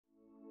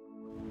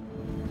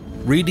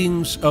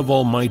Readings of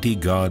Almighty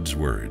God's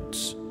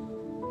words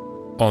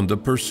on the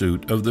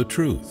pursuit of the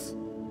truth.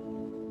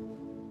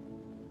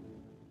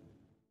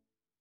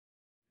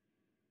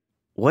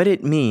 What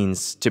it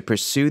means to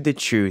pursue the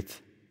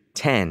truth,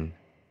 10.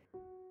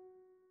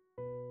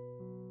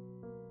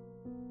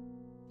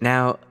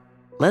 Now,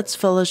 let's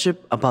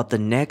fellowship about the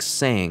next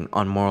saying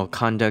on moral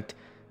conduct,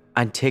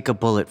 "I'd take a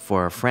bullet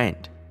for a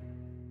friend."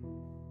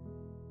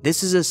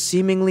 This is a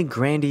seemingly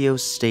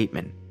grandiose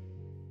statement,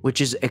 which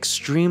is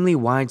extremely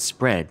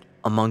widespread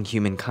among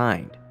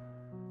humankind.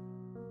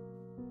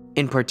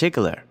 In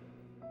particular,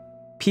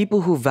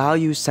 people who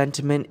value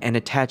sentiment and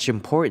attach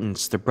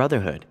importance to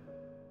brotherhood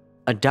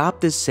adopt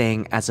this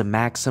saying as a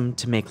maxim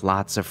to make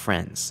lots of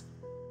friends.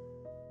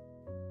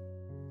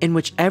 In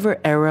whichever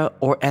era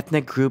or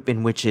ethnic group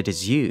in which it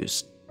is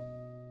used,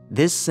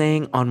 this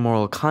saying on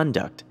moral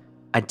conduct,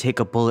 "I'd take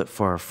a bullet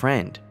for a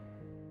friend,"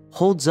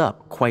 holds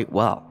up quite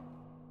well.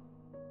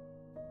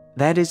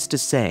 That is to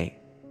say,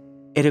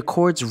 it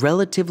accords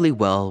relatively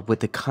well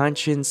with the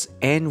conscience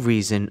and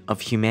reason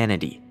of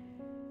humanity.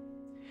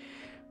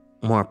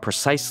 More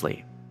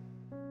precisely,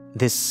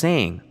 this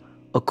saying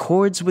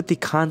accords with the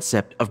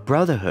concept of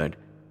brotherhood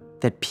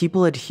that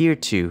people adhere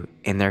to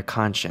in their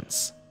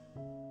conscience.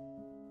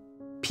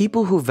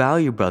 People who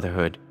value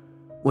brotherhood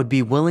would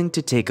be willing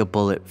to take a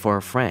bullet for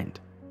a friend.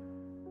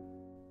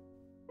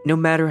 No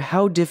matter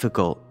how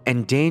difficult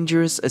and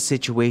dangerous a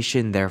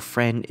situation their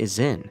friend is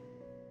in,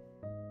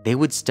 they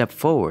would step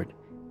forward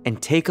and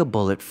take a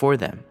bullet for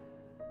them.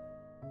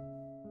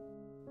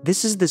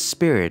 This is the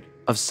spirit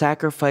of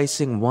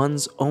sacrificing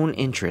one's own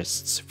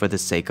interests for the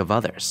sake of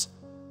others.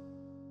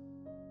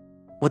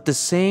 What the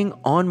saying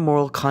on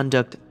moral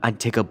conduct, "I'd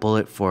take a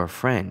bullet for a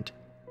friend,"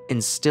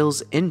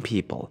 instills in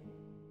people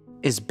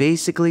is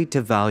basically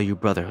to value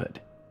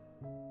brotherhood.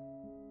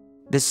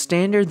 The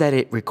standard that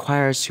it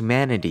requires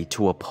humanity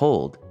to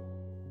uphold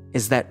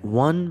is that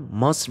one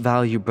must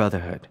value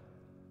brotherhood.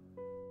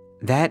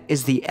 That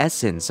is the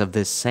essence of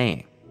this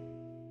saying.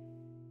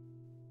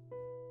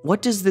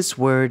 What does this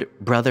word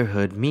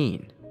brotherhood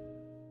mean?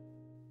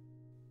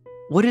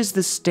 What is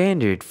the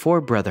standard for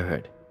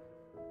brotherhood?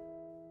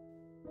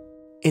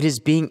 It is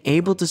being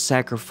able to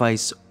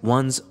sacrifice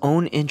one's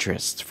own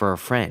interests for a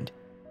friend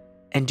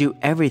and do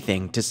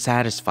everything to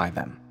satisfy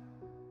them.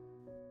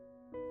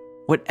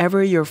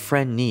 Whatever your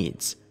friend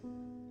needs,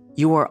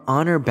 you are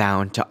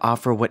honor-bound to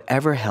offer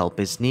whatever help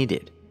is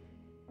needed.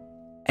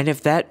 And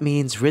if that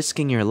means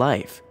risking your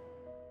life,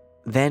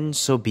 then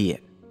so be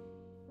it.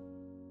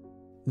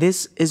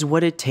 This is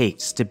what it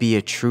takes to be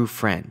a true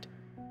friend,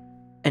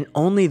 and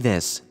only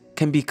this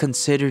can be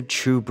considered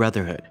true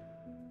brotherhood.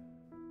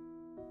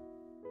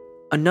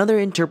 Another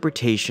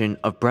interpretation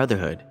of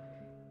brotherhood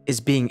is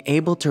being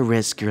able to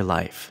risk your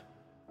life,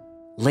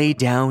 lay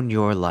down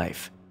your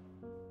life,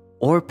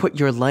 or put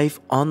your life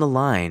on the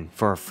line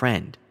for a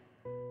friend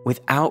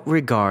without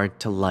regard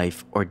to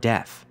life or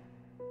death.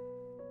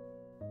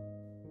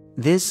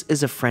 This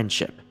is a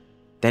friendship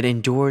that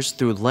endures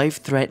through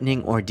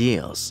life-threatening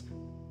ordeals,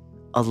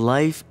 a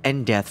life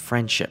and death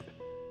friendship,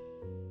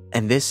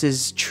 and this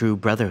is true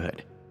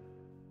brotherhood.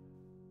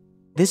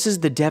 This is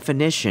the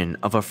definition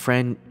of a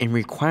friend in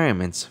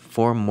requirements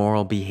for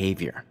moral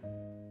behavior.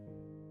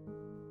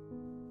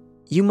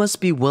 You must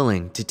be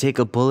willing to take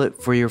a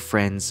bullet for your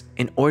friends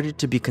in order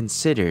to be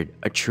considered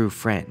a true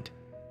friend.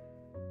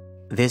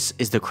 This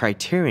is the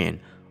criterion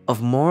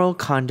of moral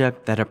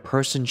conduct that a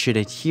person should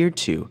adhere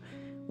to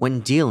when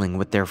dealing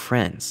with their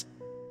friends.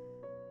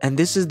 And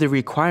this is the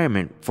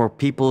requirement for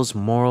people's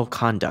moral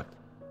conduct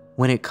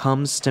when it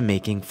comes to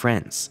making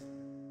friends.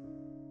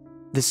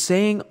 The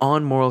saying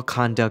on moral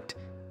conduct,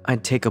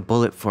 "I'd take a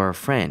bullet for a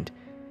friend,"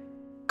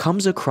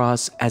 comes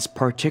across as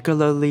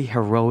particularly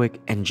heroic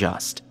and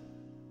just,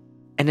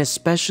 and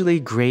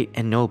especially great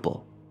and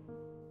noble,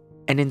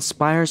 and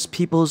inspires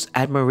people's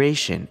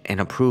admiration and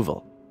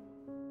approval,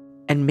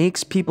 and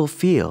makes people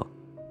feel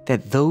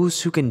that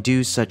those who can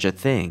do such a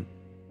thing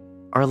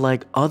are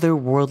like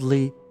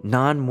otherworldly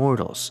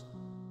non-mortals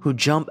who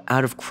jump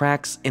out of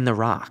cracks in the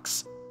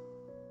rocks,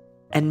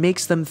 and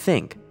makes them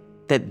think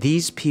that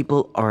these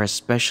people are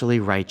especially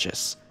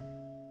righteous,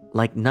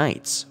 like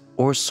knights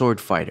or sword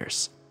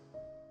fighters.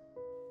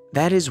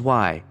 That is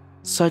why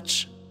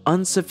such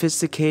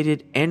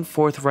unsophisticated and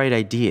forthright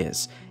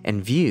ideas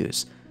and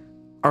views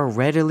are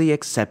readily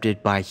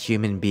accepted by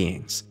human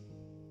beings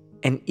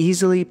and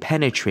easily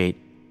penetrate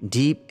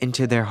deep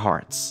into their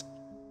hearts.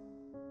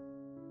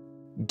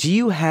 Do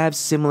you have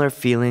similar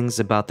feelings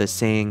about the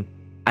saying,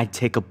 "I'd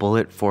take a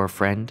bullet for a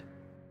friend"?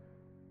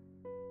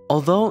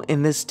 Although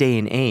in this day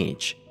and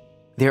age,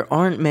 there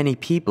aren't many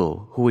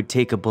people who would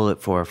take a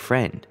bullet for a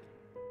friend,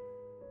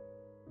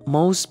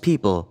 most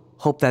people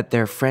hope that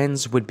their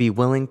friends would be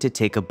willing to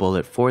take a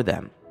bullet for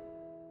them,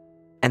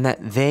 and that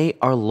they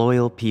are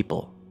loyal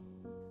people,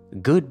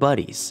 good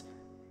buddies,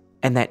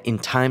 and that in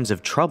times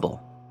of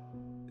trouble,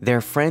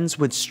 their friends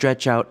would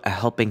stretch out a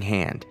helping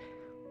hand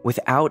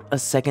without a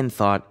second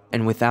thought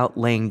and without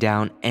laying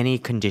down any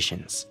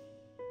conditions,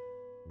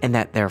 and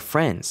that their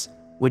friends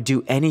would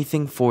do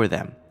anything for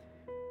them,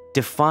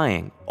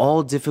 defying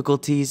all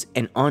difficulties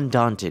and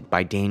undaunted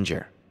by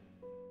danger.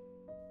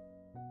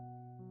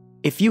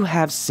 If you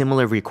have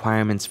similar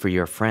requirements for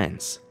your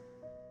friends,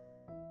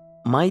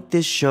 might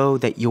this show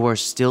that you are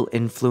still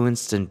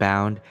influenced and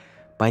bound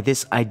by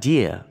this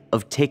idea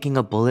of taking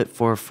a bullet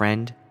for a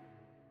friend?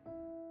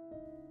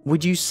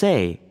 Would you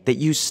say that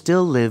you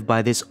still live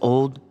by this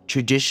old,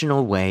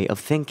 traditional way of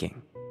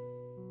thinking?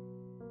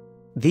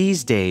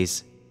 These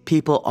days,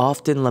 people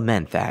often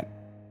lament that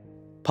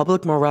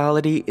public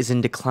morality is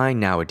in decline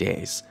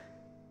nowadays.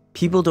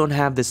 People don't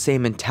have the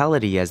same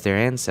mentality as their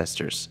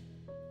ancestors.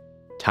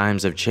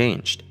 Times have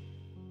changed.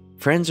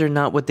 Friends are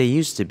not what they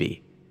used to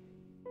be.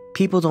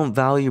 People don't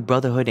value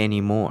brotherhood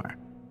anymore.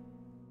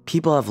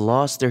 People have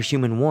lost their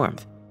human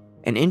warmth,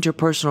 and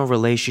interpersonal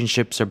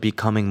relationships are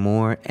becoming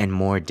more and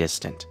more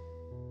distant.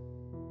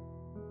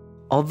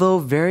 Although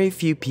very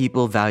few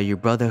people value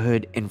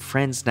brotherhood in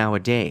friends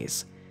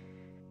nowadays,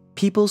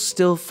 people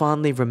still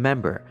fondly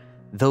remember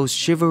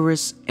those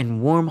chivalrous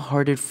and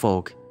warm-hearted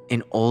folk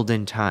in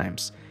olden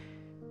times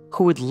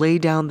who would lay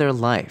down their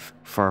life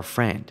for a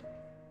friend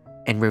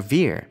and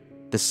revere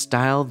the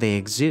style they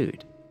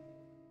exude.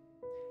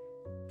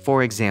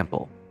 For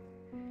example,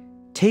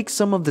 take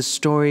some of the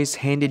stories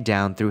handed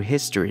down through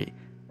history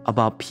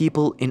about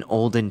people in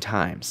olden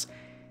times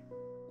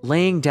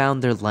laying down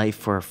their life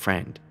for a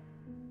friend,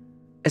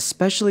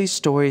 especially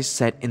stories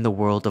set in the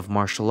world of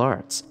martial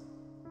arts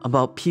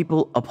about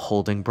people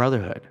upholding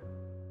brotherhood.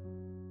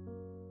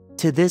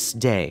 To this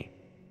day,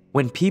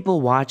 when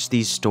people watch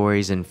these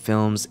stories in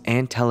films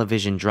and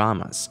television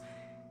dramas,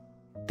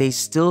 they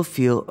still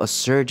feel a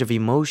surge of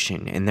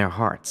emotion in their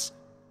hearts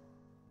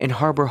and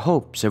harbor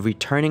hopes of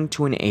returning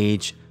to an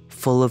age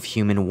full of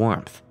human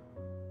warmth,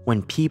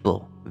 when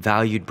people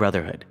valued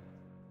brotherhood.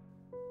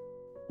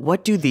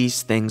 What do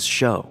these things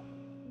show?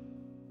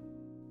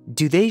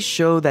 Do they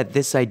show that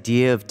this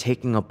idea of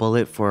taking a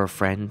bullet for a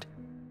friend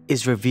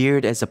is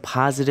revered as a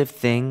positive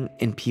thing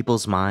in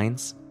people's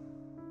minds,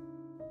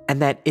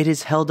 and that it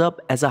is held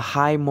up as a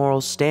high moral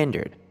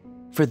standard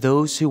for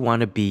those who want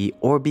to be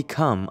or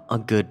become a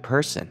good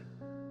person?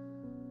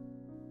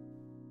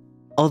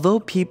 Although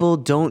people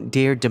don't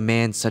dare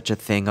demand such a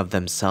thing of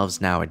themselves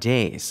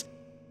nowadays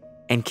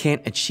and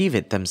can't achieve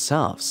it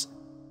themselves,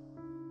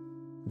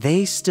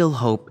 they still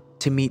hope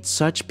to meet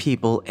such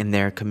people in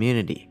their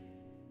community,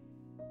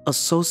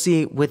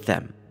 associate with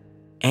them,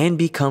 and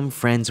become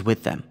friends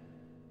with them,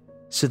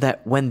 so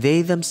that when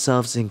they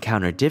themselves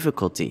encounter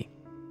difficulty,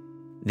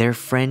 their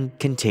friend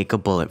can take a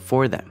bullet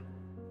for them.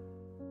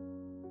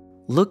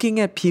 Looking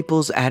at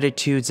people's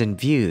attitudes and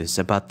views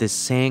about this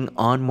saying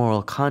on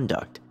moral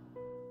conduct,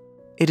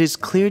 it is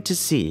clear to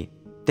see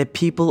that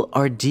people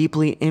are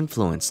deeply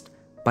influenced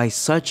by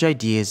such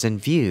ideas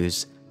and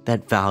views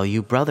that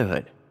value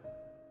brotherhood.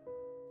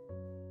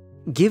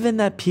 Given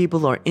that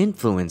people are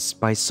influenced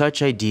by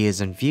such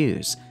ideas and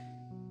views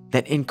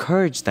that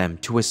encourage them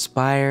to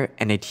aspire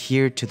and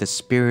adhere to the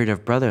spirit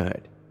of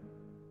brotherhood,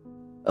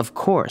 of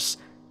course,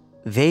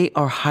 they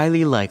are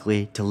highly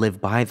likely to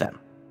live by them.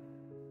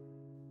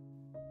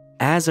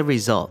 As a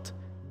result,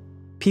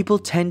 people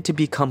tend to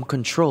become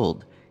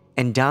controlled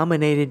and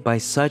dominated by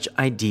such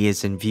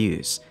ideas and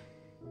views,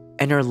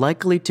 and are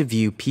likely to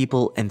view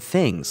people and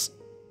things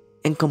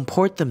and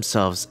comport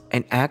themselves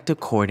and act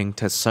according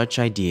to such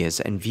ideas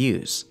and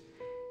views.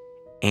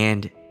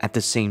 And at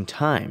the same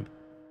time,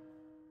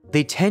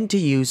 they tend to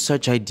use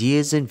such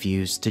ideas and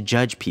views to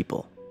judge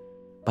people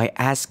by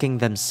asking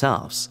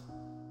themselves,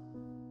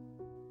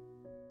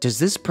 does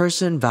this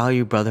person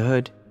value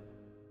brotherhood?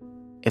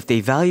 If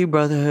they value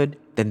brotherhood,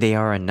 then they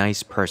are a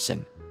nice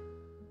person.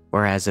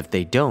 Whereas if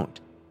they don't,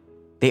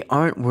 they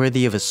aren't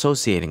worthy of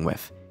associating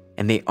with,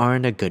 and they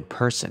aren't a good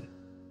person.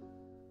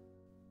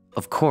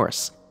 Of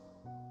course,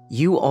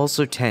 you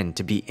also tend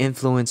to be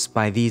influenced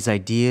by these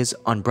ideas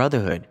on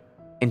brotherhood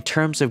in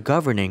terms of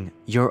governing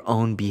your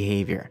own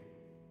behavior,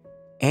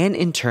 and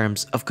in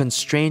terms of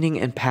constraining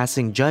and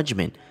passing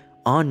judgment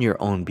on your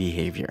own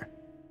behavior,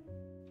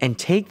 and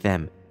take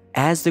them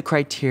as the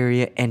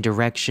criteria and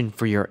direction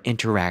for your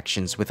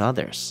interactions with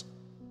others.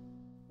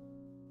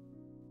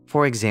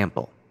 For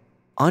example,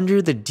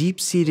 under the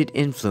deep-seated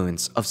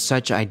influence of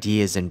such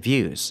ideas and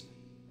views,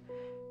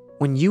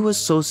 when you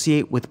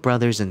associate with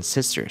brothers and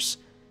sisters,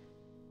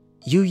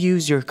 you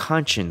use your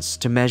conscience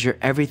to measure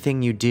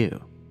everything you do.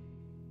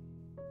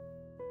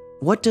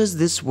 What does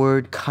this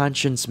word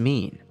conscience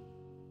mean?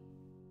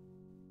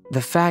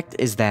 The fact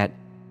is that,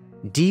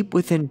 deep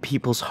within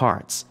people's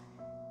hearts,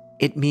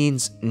 it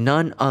means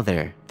none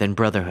other than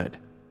brotherhood.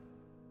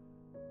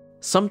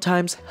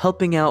 Sometimes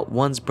helping out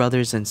one's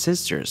brothers and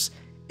sisters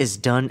is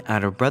done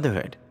out of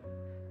brotherhood.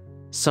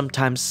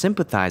 Sometimes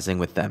sympathizing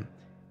with them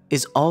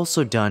is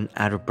also done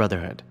out of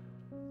brotherhood.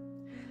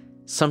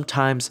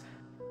 Sometimes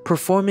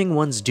performing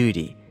one's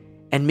duty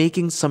and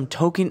making some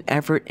token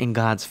effort in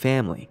God's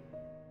family,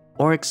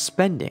 or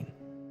expending,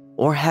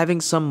 or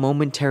having some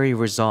momentary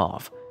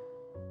resolve,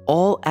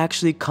 all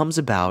actually comes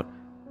about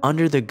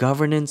under the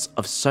governance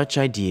of such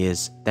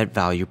ideas that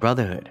value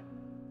brotherhood.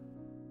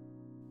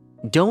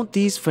 Don't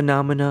these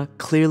phenomena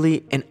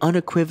clearly and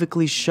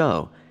unequivocally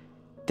show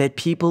that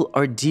people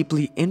are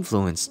deeply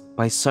influenced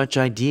by such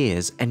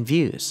ideas and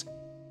views,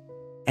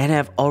 and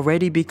have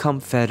already become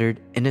fettered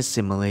and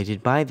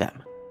assimilated by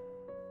them?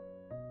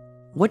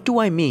 What do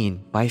I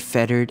mean by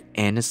fettered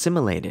and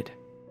assimilated?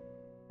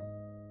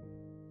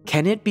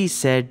 Can it be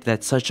said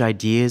that such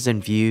ideas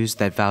and views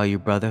that value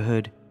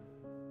brotherhood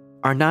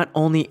are not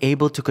only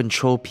able to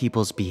control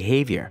people's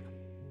behavior,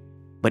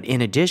 but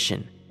in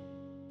addition,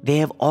 they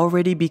have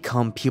already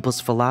become people's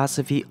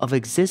philosophy of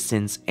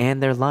existence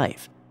and their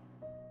life,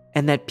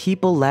 and that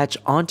people latch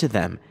onto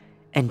them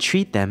and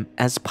treat them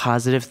as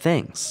positive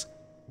things?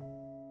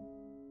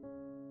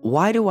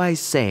 Why do I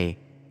say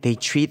they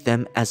treat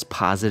them as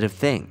positive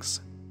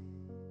things?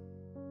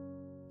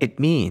 It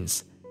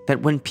means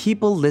that when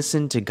people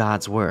listen to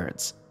God's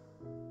words,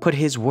 put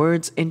His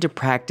words into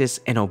practice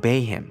and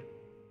obey Him,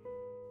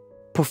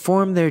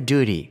 perform their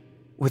duty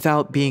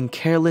without being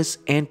careless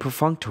and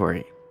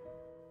perfunctory,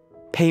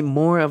 pay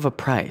more of a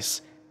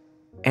price,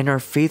 and are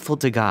faithful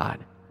to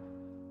God,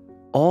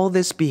 all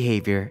this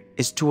behavior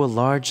is to a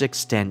large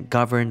extent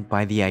governed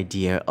by the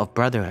idea of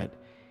brotherhood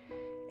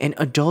and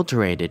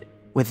adulterated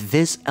with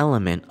this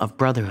element of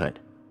brotherhood.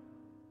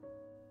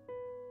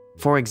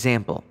 For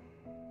example,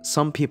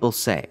 some people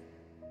say,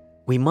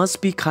 we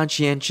must be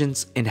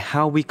conscientious in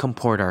how we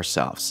comport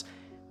ourselves.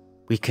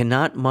 We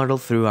cannot muddle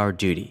through our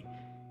duty.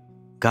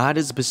 God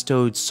has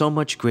bestowed so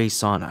much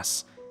grace on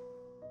us.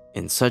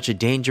 In such a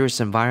dangerous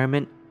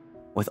environment,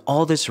 with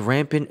all this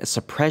rampant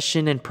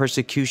suppression and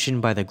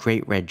persecution by the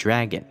great red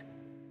dragon,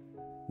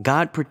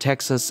 God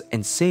protects us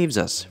and saves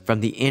us from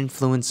the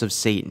influence of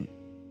Satan.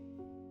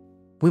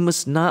 We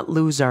must not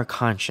lose our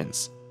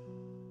conscience.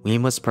 We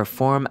must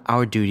perform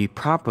our duty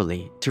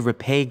properly to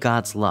repay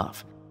God's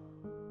love.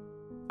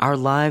 Our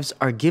lives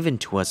are given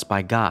to us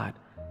by God,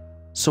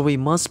 so we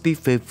must be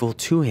faithful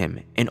to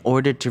Him in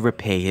order to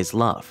repay His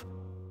love.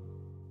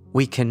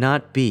 We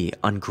cannot be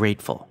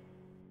ungrateful.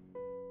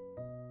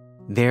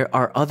 There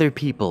are other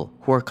people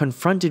who are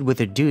confronted with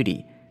a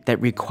duty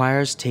that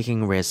requires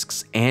taking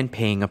risks and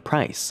paying a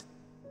price,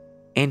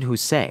 and who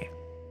say,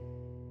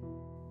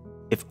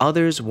 if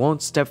others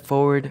won't step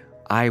forward,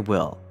 I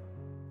will.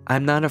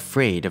 I'm not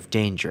afraid of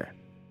danger.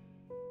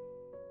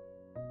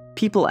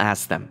 People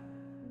ask them,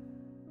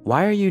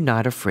 why are you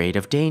not afraid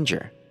of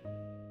danger?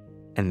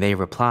 And they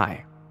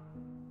reply,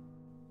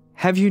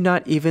 have you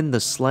not even the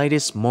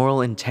slightest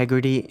moral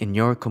integrity in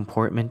your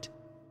comportment?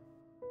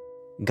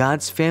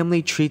 God's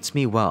family treats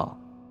me well,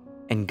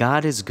 and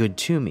God is good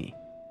to me.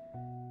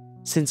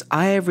 Since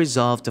I have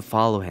resolved to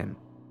follow Him,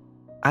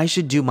 I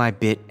should do my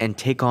bit and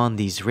take on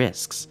these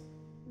risks.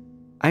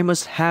 I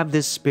must have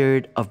this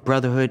spirit of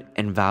brotherhood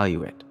and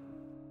value it,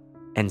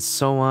 and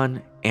so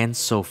on and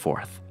so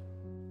forth.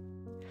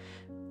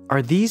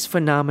 Are these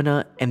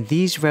phenomena and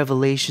these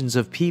revelations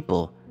of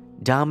people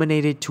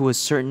dominated to a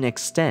certain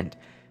extent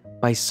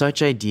by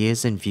such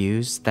ideas and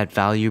views that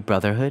value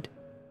brotherhood?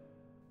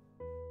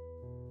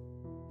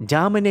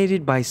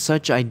 Dominated by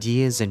such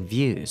ideas and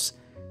views,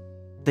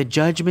 the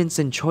judgments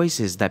and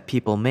choices that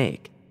people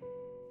make,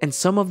 and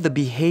some of the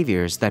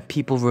behaviors that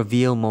people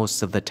reveal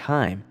most of the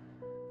time,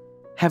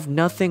 have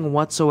nothing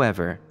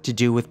whatsoever to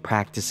do with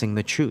practicing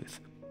the truth.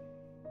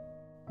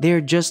 They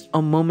are just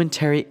a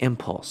momentary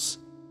impulse,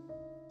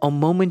 a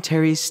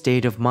momentary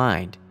state of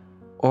mind,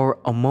 or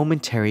a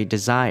momentary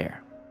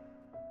desire.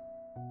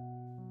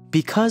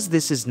 Because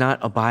this is not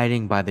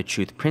abiding by the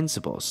truth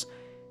principles,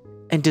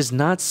 and does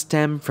not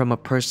stem from a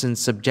person's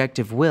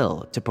subjective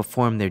will to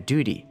perform their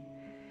duty,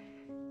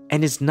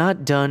 and is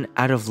not done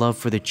out of love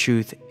for the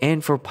truth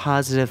and for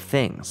positive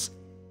things,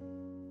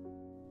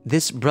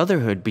 this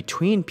brotherhood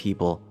between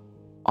people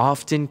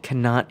often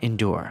cannot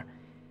endure.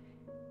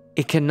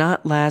 It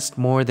cannot last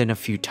more than a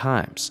few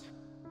times,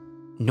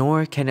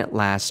 nor can it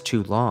last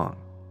too long.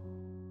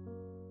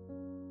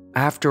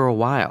 After a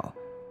while,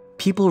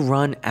 people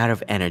run out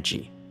of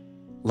energy,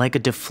 like a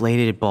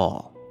deflated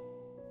ball.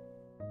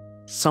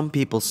 Some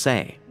people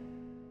say,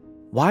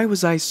 why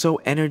was I so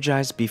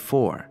energized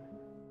before?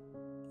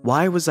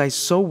 Why was I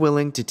so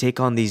willing to take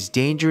on these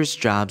dangerous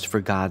jobs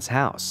for God's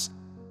house?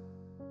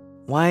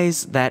 Why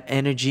is that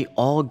energy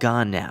all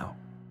gone now?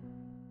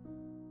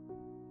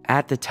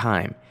 At the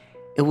time,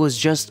 it was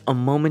just a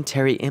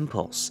momentary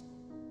impulse,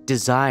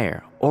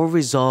 desire, or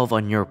resolve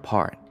on your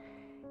part,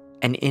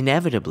 and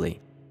inevitably,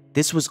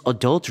 this was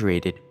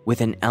adulterated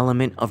with an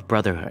element of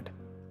brotherhood.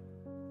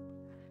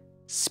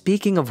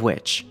 Speaking of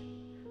which,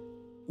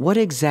 what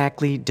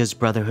exactly does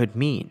brotherhood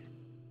mean?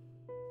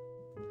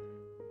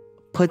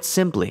 Put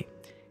simply,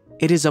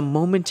 it is a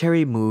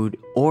momentary mood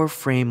or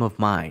frame of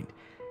mind.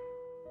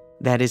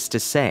 That is to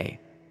say,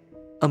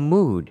 a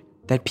mood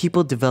that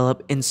people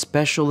develop in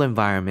special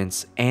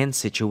environments and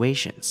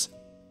situations.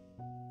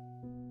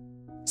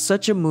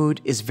 Such a mood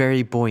is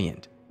very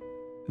buoyant,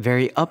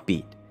 very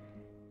upbeat,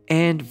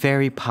 and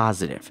very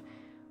positive,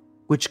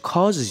 which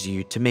causes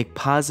you to make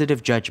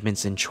positive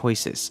judgments and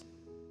choices,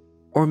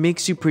 or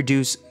makes you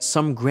produce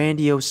some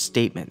grandiose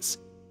statements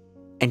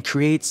and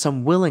create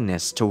some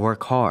willingness to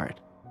work hard.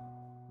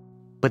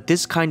 But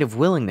this kind of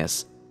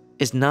willingness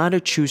is not a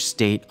true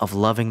state of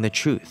loving the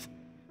truth,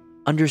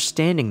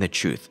 understanding the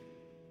truth,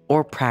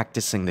 or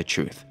practicing the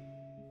truth.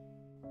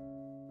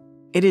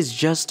 It is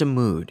just a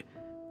mood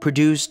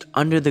produced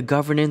under the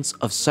governance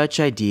of such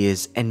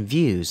ideas and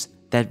views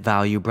that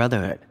value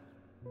brotherhood.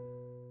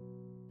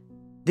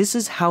 This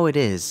is how it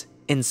is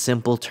in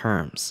simple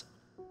terms.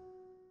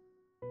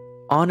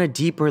 On a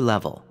deeper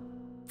level,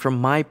 from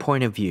my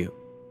point of view,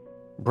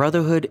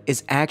 brotherhood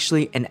is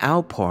actually an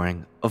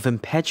outpouring of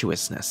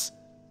impetuousness.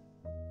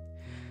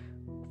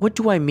 What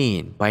do I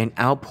mean by an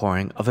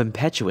outpouring of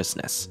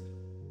impetuousness?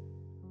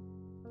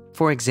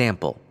 For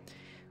example,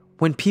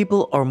 when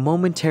people are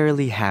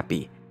momentarily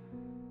happy,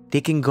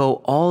 they can go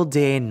all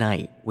day and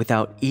night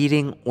without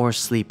eating or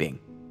sleeping,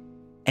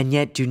 and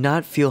yet do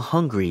not feel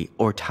hungry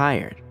or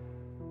tired.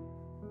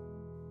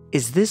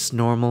 Is this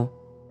normal?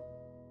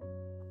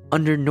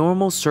 Under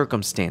normal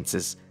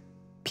circumstances,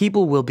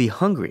 people will be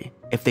hungry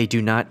if they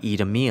do not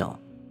eat a meal,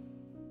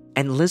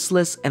 and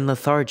listless and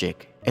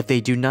lethargic if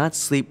they do not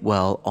sleep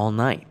well all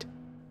night.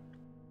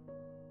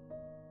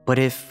 But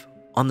if,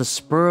 on the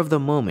spur of the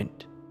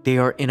moment, they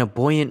are in a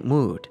buoyant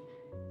mood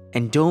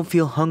and don't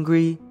feel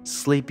hungry,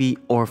 sleepy,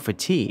 or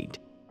fatigued,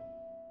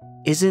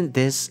 isn't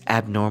this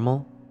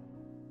abnormal?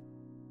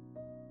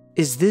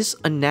 Is this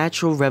a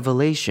natural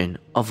revelation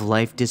of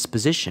life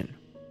disposition?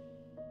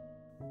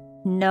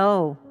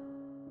 No.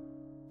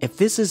 If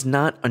this is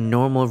not a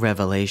normal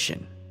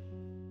revelation,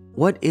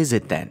 what is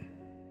it then?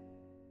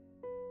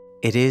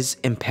 It is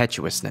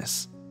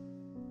impetuousness.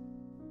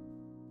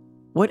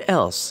 What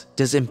else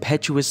does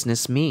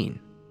impetuousness mean?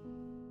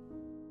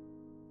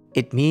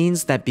 It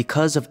means that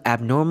because of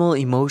abnormal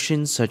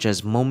emotions such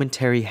as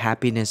momentary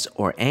happiness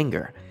or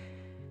anger,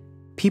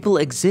 people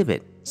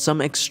exhibit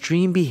some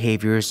extreme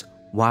behaviors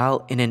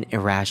while in an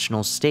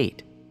irrational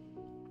state.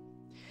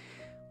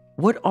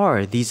 What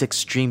are these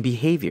extreme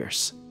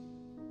behaviors?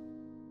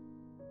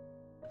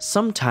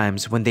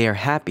 Sometimes when they are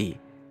happy,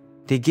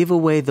 they give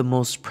away the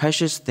most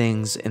precious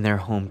things in their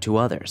home to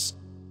others.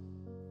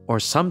 Or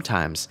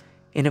sometimes,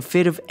 in a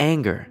fit of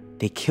anger,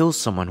 they kill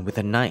someone with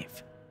a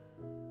knife.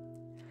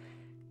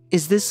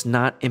 Is this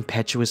not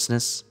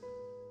impetuousness?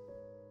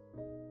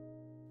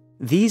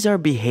 These are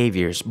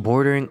behaviors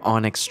bordering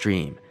on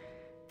extreme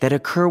that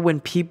occur when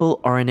people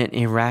are in an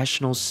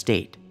irrational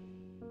state.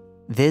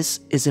 This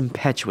is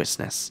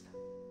impetuousness.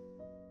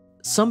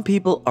 Some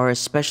people are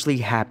especially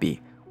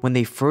happy when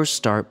they first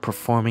start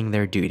performing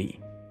their duty.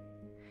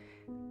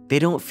 They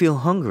don't feel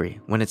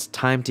hungry when it's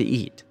time to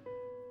eat,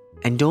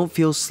 and don't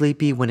feel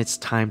sleepy when it's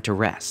time to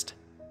rest.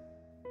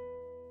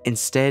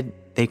 Instead,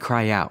 they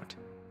cry out,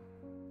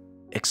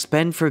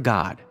 expend for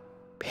God,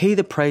 pay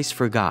the price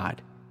for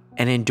God,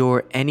 and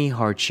endure any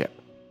hardship.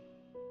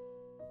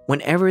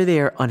 Whenever they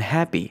are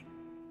unhappy,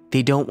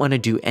 they don't want to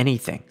do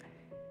anything.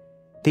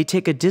 They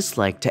take a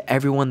dislike to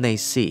everyone they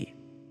see,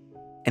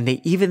 and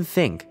they even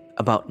think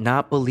about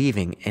not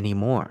believing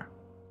anymore.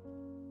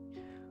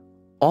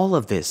 All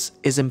of this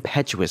is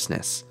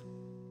impetuousness.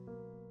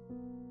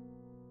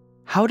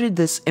 How did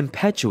this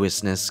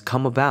impetuousness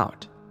come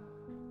about?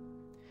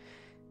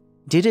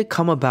 Did it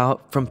come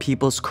about from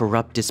people's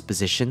corrupt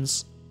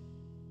dispositions?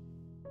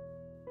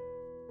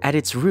 At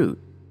its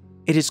root,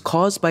 it is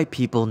caused by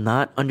people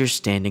not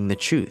understanding the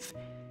truth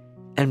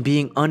and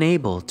being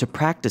unable to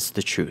practice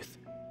the truth.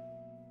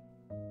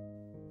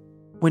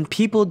 When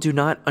people do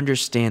not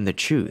understand the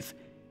truth,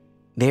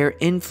 they are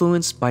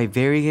influenced by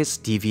various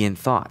deviant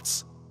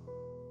thoughts.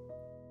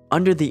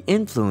 Under the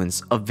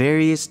influence of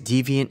various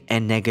deviant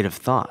and negative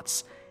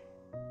thoughts,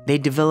 they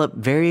develop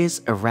various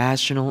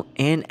irrational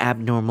and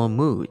abnormal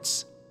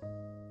moods.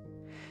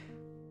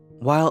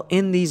 While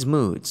in these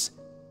moods,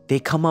 they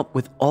come up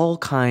with all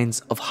kinds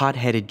of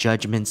hot-headed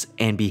judgments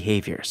and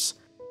behaviors.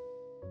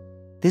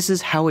 This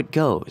is how it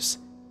goes,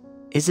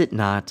 is it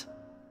not?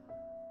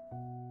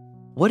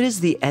 What is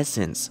the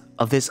essence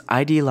of this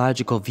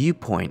ideological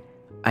viewpoint,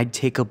 I'd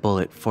take a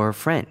bullet for a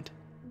friend?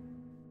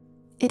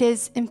 It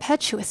is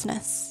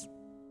impetuousness.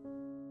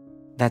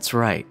 That's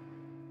right.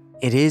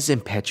 It is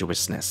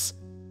impetuousness.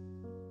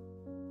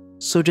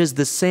 So does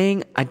the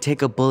saying, I'd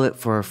take a bullet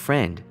for a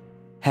friend,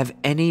 have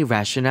any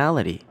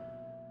rationality?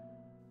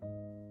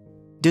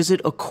 Does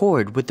it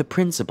accord with the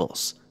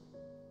principles?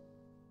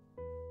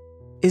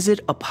 Is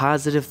it a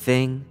positive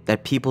thing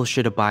that people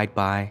should abide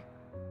by?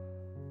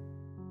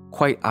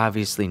 Quite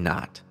obviously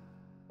not.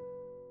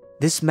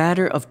 This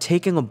matter of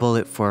taking a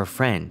bullet for a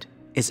friend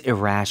is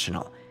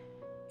irrational.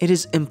 It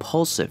is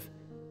impulsive,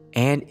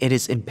 and it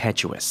is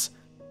impetuous.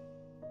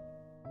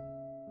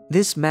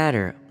 This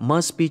matter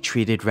must be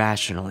treated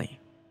rationally.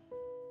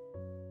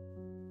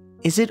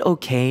 Is it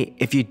okay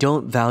if you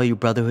don't value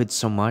brotherhood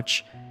so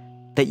much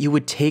that you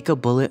would take a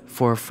bullet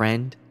for a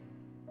friend?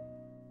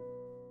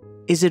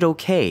 Is it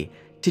okay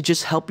to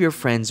just help your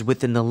friends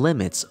within the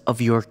limits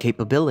of your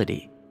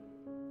capability?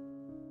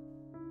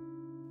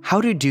 How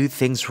to do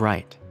things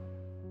right?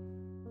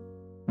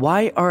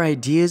 Why are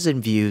ideas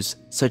and views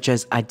such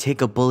as I'd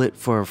take a bullet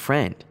for a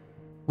friend,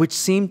 which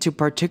seem to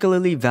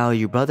particularly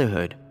value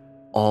brotherhood,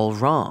 all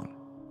wrong?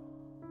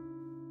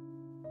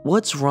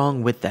 What's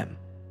wrong with them?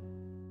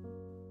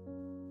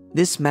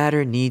 This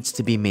matter needs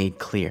to be made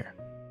clear.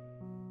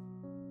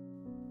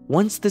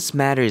 Once this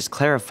matter is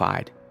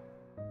clarified,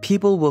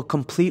 people will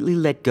completely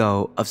let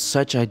go of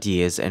such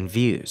ideas and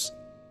views.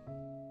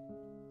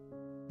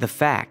 The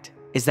fact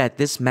is that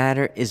this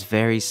matter is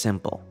very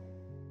simple.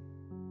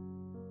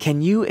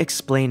 Can you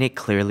explain it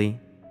clearly?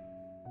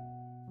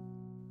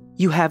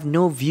 You have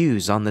no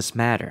views on this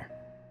matter,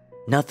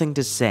 nothing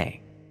to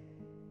say.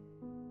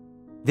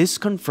 This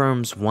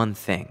confirms one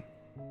thing,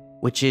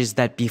 which is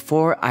that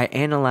before I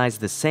analyze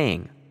the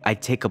saying,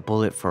 "I'd take a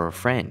bullet for a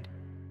friend,"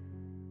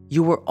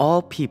 you were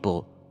all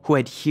people who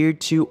adhered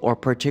to or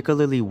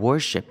particularly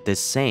worshipped this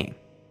saying,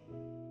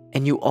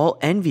 and you all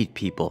envied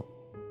people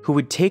who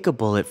would take a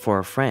bullet for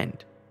a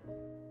friend,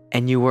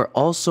 and you were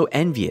also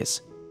envious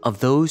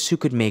of those who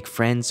could make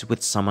friends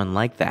with someone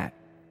like that,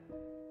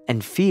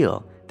 and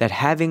feel that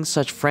having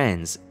such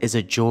friends is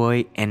a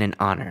joy and an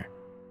honor.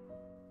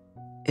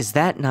 Is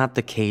that not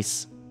the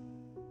case?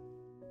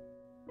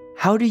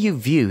 How do you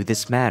view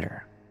this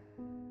matter?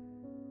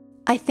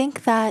 I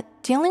think that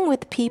dealing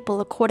with people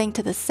according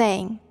to the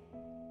saying,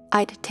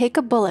 "I'd take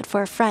a bullet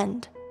for a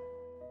friend,"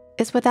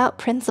 is without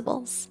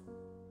principles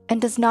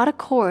and does not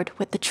accord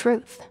with the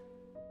truth.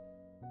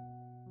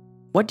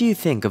 What do you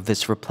think of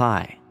this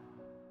reply?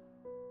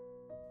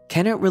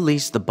 Can it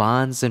release the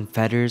bonds and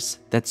fetters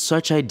that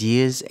such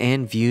ideas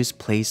and views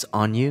place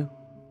on you?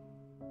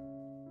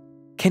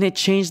 Can it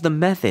change the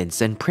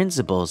methods and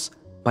principles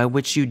by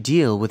which you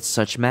deal with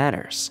such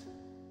matters?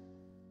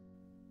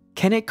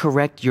 Can it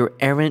correct your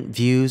errant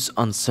views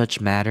on such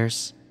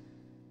matters?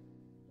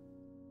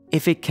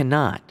 If it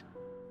cannot,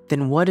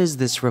 then what is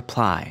this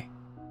reply?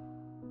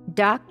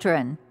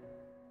 Doctrine.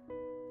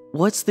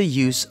 What's the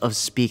use of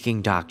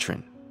speaking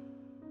doctrine?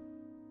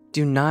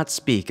 Do not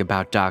speak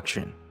about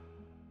doctrine.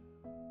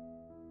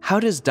 How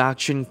does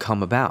doctrine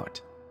come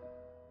about?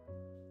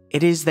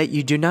 It is that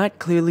you do not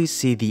clearly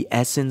see the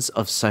essence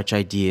of such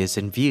ideas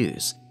and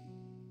views,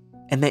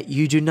 and that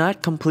you do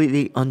not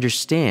completely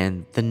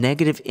understand the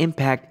negative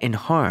impact and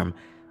harm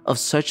of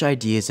such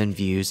ideas and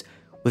views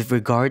with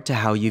regard to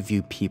how you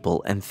view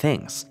people and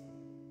things,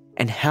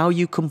 and how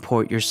you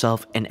comport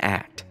yourself and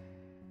act.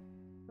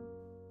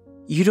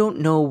 You don't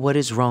know what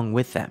is wrong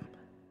with them,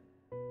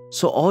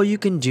 so all you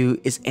can do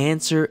is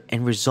answer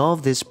and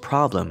resolve this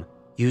problem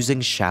using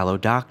shallow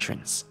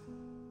doctrines.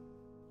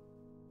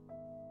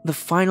 The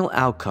final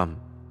outcome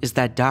is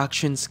that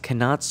doctrines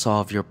cannot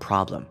solve your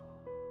problem,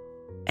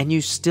 and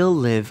you still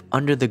live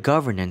under the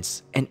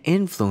governance and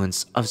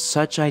influence of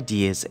such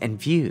ideas and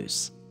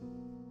views.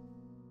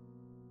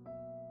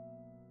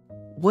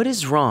 What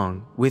is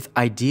wrong with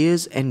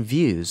ideas and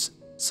views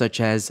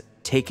such as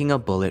taking a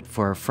bullet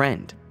for a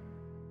friend?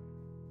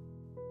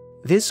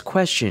 This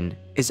question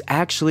is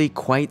actually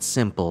quite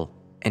simple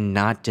and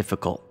not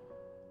difficult.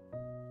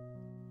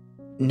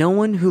 No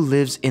one who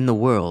lives in the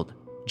world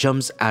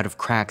jumps out of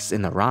cracks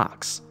in the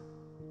rocks.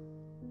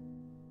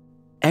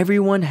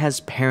 Everyone has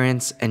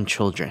parents and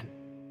children.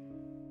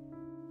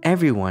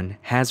 Everyone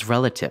has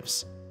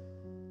relatives.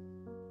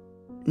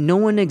 No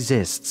one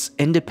exists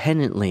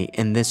independently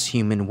in this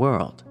human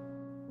world.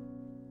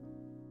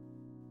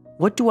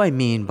 What do I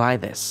mean by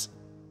this?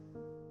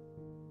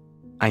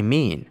 I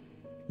mean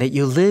that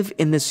you live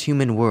in this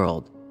human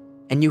world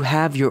and you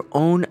have your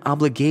own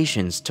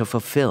obligations to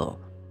fulfill.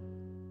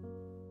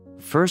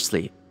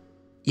 Firstly,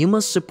 you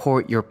must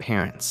support your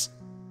parents,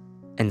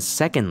 and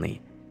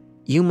secondly,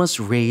 you must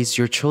raise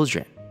your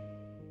children.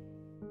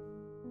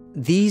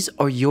 These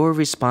are your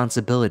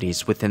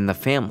responsibilities within the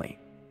family.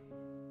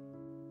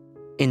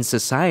 In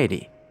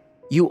society,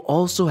 you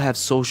also have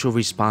social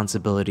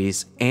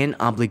responsibilities and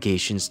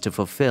obligations to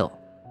fulfill.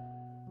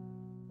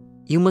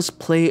 You must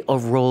play a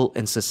role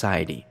in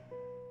society,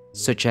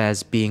 such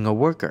as being a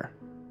worker,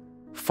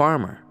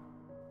 farmer,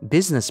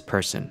 business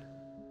person,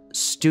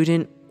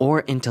 student,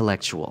 or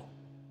intellectual.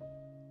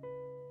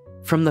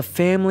 From the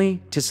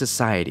family to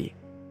society,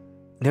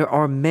 there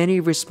are many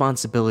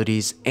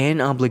responsibilities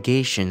and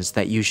obligations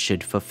that you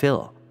should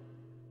fulfill.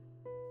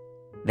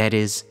 That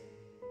is,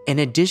 in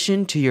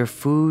addition to your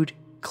food,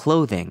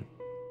 clothing,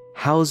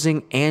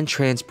 housing, and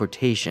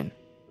transportation,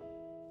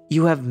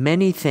 you have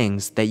many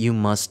things that you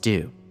must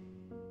do,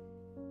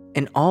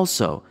 and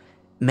also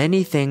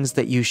many things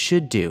that you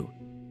should do,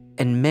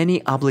 and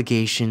many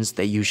obligations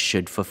that you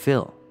should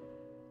fulfill.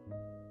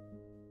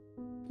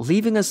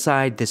 Leaving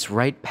aside this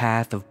right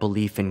path of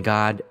belief in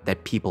God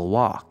that people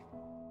walk,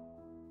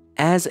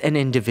 as an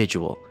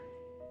individual,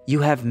 you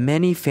have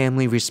many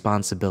family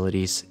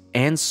responsibilities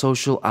and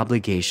social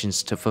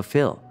obligations to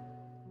fulfill.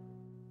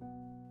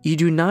 You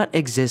do not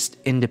exist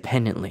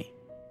independently.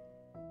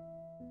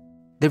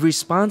 The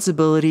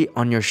responsibility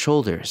on your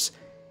shoulders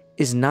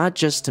is not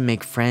just to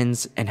make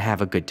friends and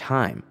have a good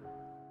time,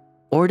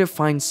 or to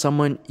find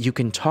someone you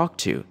can talk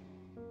to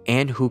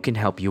and who can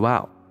help you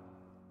out.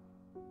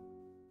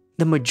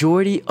 The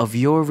majority of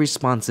your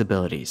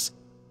responsibilities,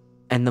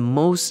 and the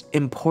most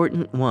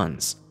important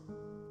ones,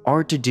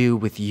 are to do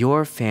with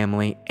your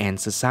family and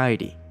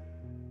society.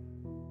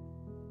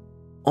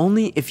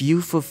 Only if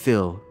you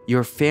fulfill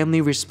your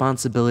family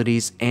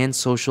responsibilities and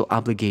social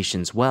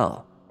obligations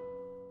well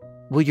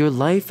will your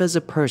life as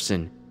a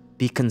person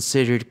be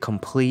considered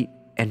complete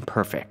and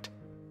perfect.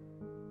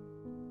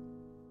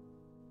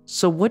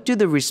 So, what do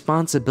the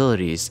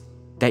responsibilities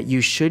that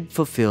you should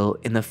fulfill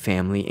in the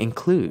family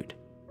include?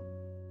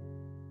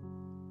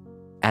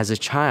 As a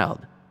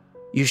child,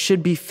 you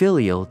should be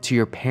filial to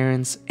your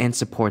parents and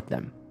support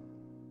them.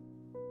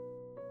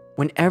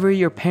 Whenever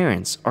your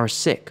parents are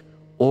sick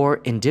or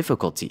in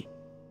difficulty,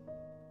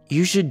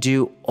 you should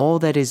do all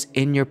that is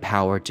in your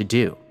power to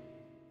do.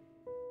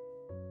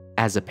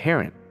 As a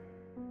parent,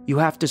 you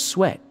have to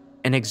sweat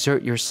and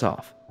exert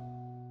yourself,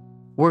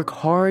 work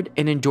hard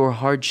and endure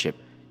hardship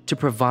to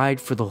provide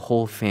for the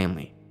whole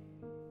family,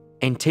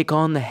 and take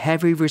on the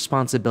heavy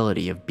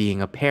responsibility of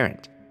being a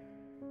parent,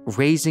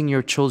 raising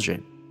your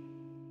children,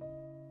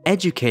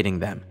 educating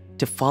them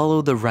to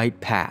follow the right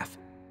path,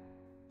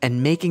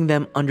 and making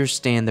them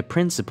understand the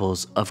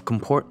principles of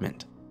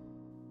comportment.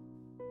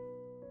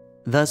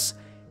 Thus,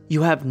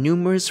 you have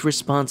numerous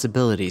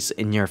responsibilities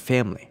in your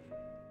family.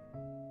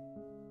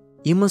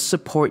 You must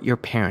support your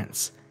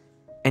parents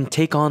and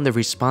take on the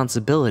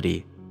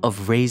responsibility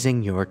of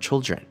raising your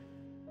children.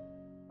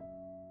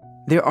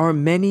 There are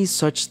many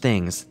such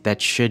things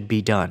that should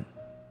be done.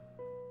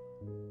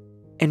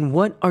 And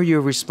what are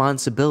your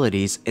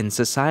responsibilities in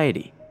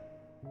society?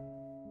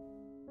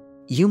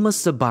 You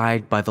must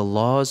abide by the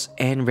laws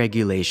and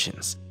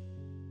regulations.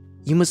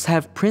 You must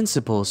have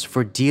principles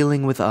for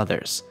dealing with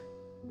others.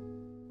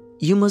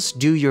 You must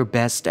do your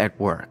best at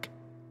work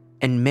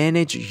and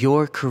manage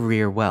your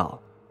career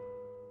well.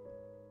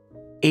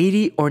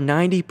 80 or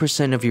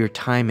 90% of your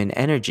time and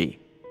energy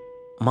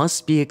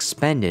must be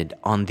expended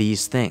on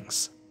these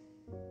things.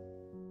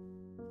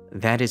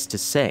 That is to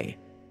say,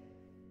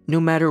 no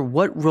matter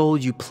what role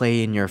you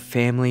play in your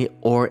family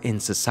or in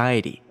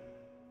society,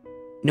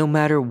 no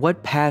matter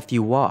what path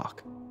you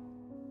walk,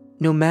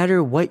 no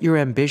matter what your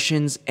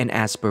ambitions and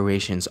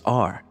aspirations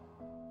are,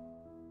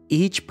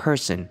 each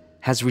person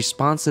has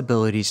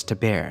responsibilities to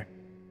bear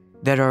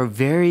that are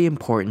very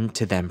important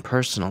to them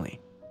personally,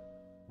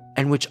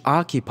 and which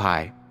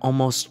occupy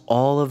almost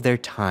all of their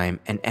time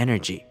and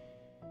energy.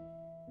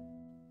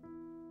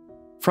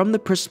 From the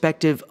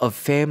perspective of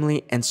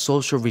family and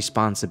social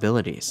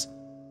responsibilities,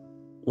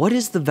 what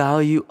is the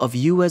value of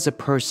you as a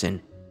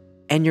person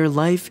and your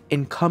life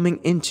in coming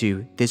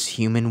into this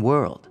human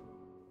world?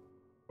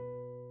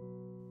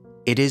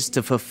 It is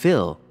to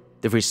fulfill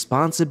the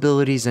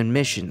responsibilities and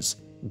missions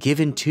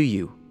given to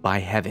you by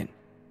heaven.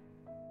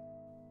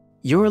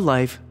 Your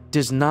life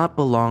does not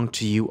belong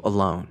to you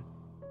alone,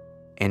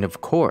 and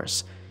of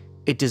course,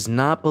 it does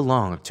not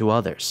belong to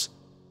others.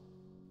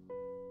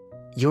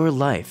 Your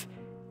life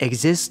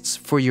exists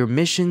for your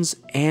missions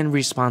and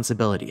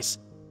responsibilities,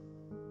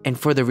 and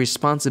for the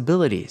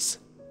responsibilities,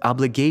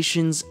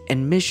 obligations,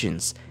 and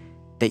missions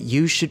that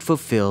you should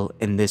fulfill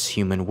in this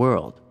human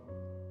world.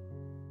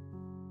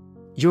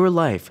 Your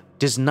life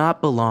does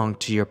not belong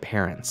to your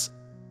parents,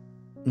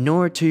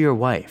 nor to your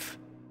wife,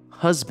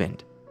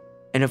 husband,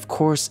 and of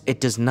course it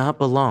does not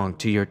belong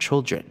to your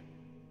children.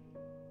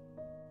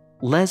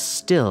 Less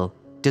still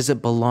does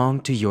it belong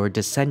to your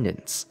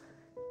descendants.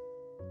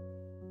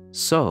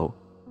 So,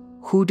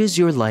 who does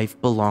your life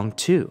belong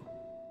to?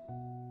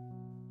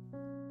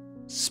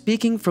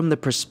 Speaking from the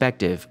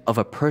perspective of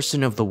a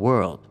person of the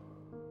world,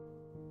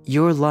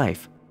 your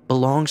life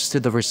belongs to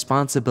the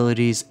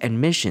responsibilities and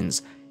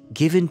missions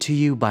given to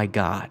you by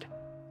God.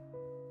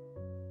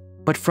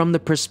 But from the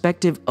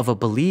perspective of a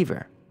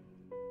believer,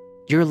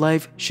 your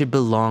life should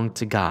belong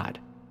to God,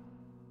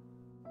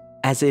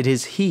 as it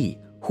is He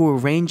who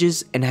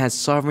arranges and has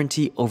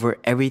sovereignty over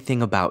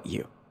everything about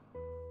you.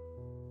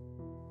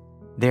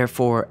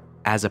 Therefore,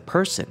 as a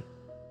person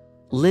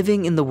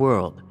living in the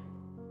world,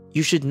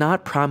 you should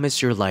not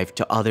promise your life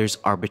to others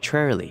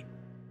arbitrarily,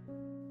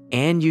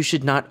 and you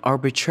should not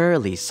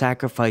arbitrarily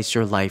sacrifice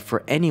your life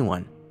for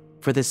anyone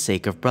for the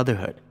sake of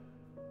brotherhood.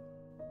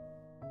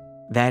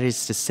 That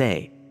is to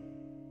say,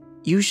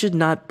 you should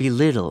not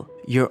belittle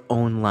your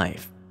own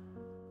life.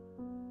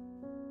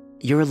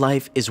 Your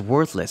life is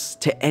worthless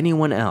to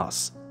anyone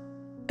else,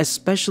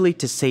 especially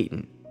to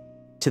Satan,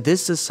 to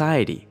this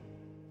society,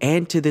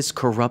 and to this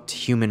corrupt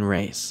human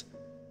race.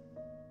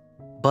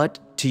 But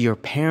to your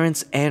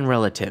parents and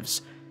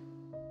relatives,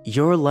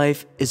 your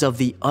life is of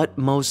the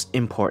utmost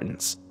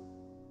importance,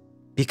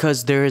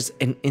 because there is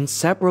an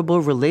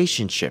inseparable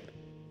relationship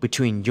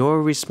between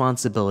your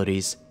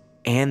responsibilities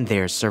and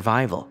their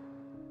survival.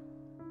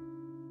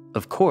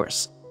 Of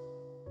course,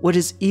 what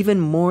is even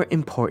more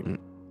important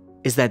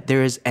is that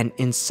there is an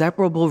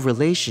inseparable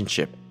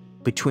relationship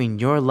between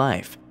your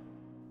life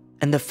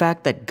and the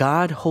fact that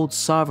God holds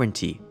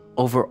sovereignty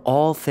over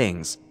all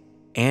things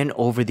and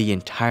over the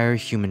entire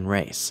human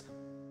race.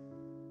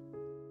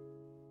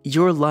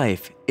 Your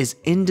life is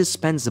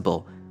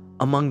indispensable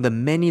among the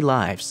many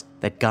lives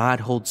that God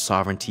holds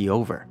sovereignty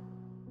over.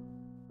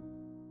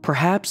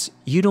 Perhaps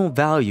you don't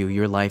value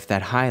your life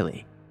that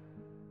highly,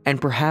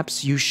 and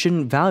perhaps you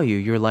shouldn't value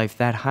your life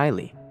that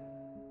highly.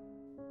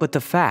 but the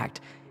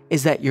fact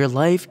is that your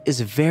life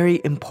is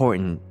very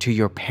important to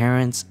your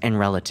parents and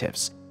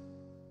relatives,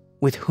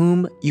 with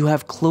whom you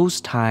have close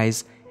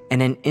ties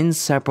and an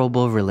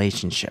inseparable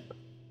relationship.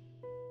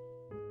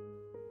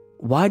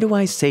 Why do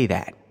I say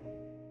that?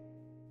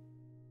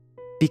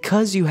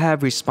 Because you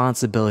have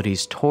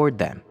responsibilities toward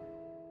them,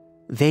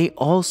 they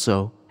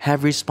also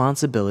have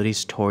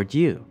responsibilities toward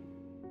you.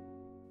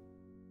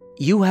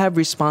 You have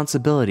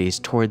responsibilities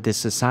toward this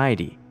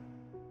society,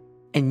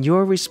 and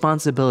your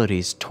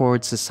responsibilities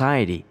toward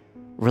society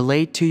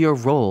relate to your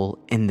role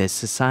in this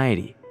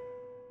society.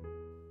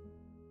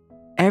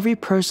 Every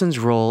person's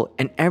role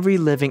and every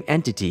living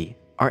entity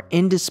are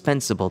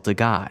indispensable to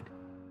God,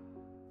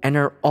 and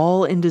are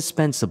all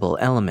indispensable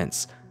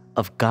elements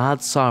of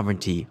God's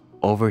sovereignty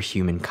over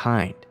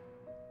humankind,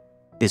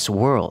 this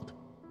world,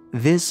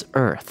 this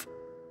earth,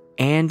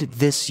 and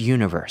this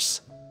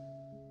universe.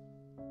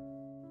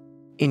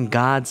 In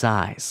God's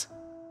eyes,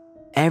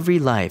 every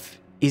life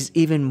is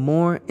even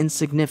more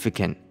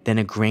insignificant than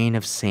a grain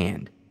of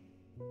sand,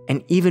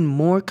 and even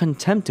more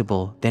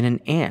contemptible than an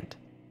ant.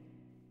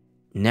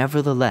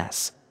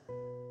 Nevertheless,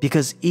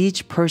 because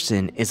each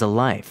person is a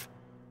life,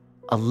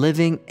 a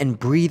living and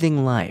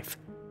breathing life,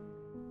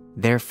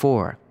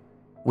 therefore,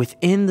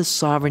 within the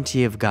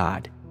sovereignty of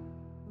God,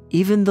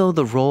 even though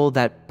the role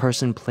that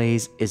person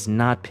plays is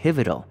not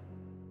pivotal,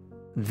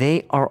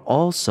 they are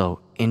also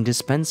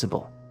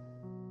indispensable.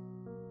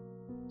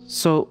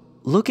 So,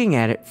 looking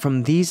at it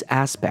from these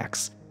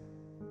aspects,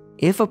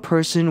 if a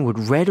person would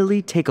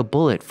readily take a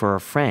bullet for a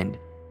friend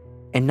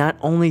and not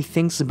only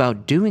thinks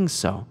about doing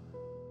so,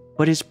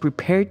 but is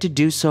prepared to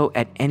do so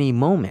at any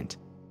moment,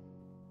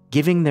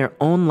 giving their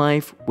own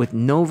life with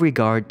no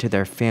regard to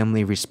their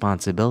family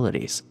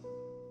responsibilities,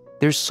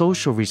 their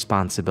social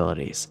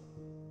responsibilities,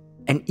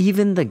 and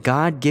even the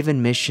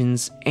God-given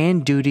missions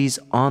and duties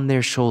on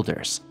their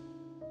shoulders,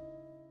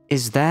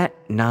 is that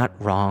not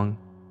wrong?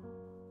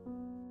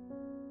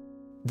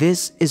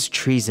 This is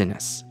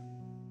treasonous.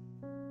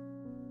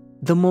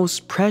 The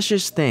most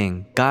precious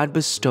thing God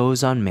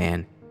bestows on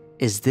man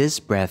is this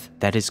breath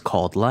that is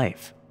called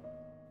life.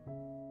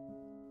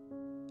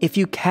 If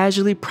you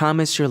casually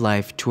promise your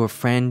life to a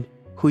friend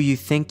who you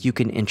think you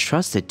can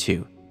entrust it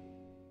to,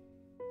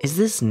 is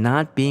this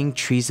not being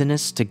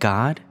treasonous to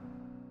God?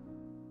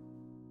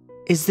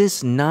 Is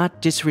this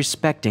not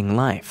disrespecting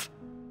life?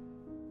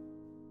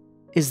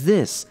 Is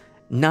this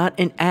not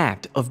an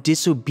act of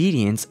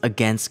disobedience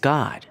against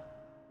God?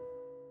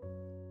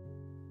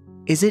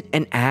 Is it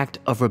an act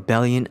of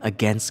rebellion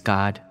against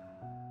God?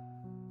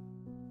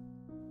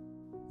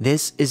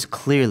 This is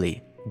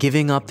clearly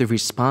giving up the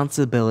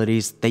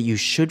responsibilities that you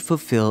should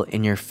fulfill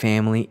in your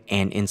family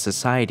and in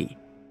society,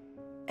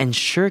 and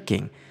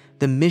shirking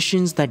the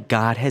missions that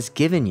God has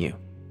given you.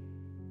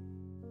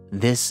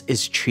 This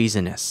is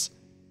treasonous.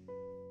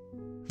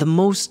 The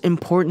most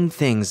important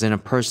things in a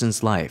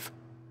person's life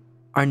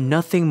are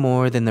nothing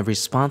more than the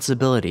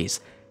responsibilities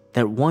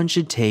that one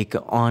should take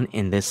on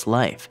in this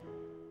life: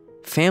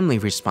 family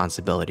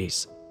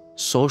responsibilities,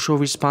 social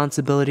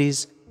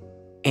responsibilities,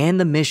 and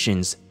the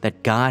missions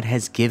that God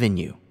has given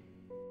you.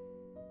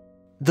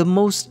 The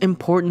most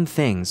important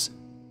things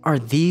are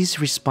these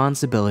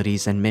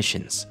responsibilities and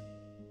missions.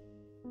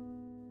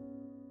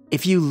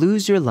 If you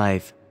lose your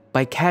life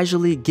by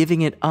casually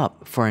giving it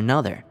up for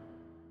another,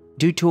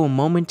 due to a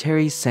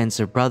momentary sense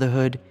of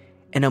brotherhood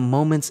and a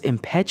moment's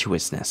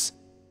impetuousness,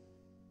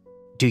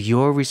 do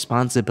your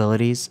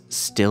responsibilities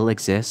still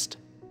exist?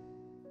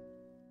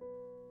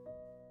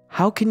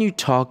 How can you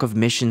talk of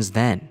missions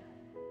then?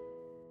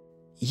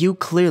 You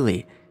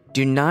clearly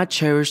do not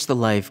cherish the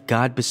life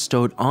God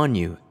bestowed on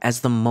you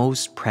as the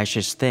most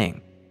precious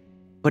thing,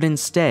 but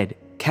instead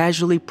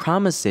casually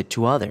promise it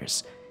to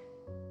others.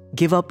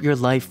 Give up your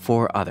life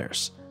for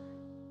others,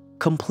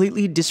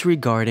 completely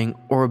disregarding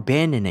or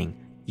abandoning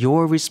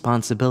your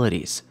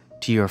responsibilities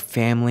to your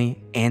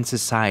family and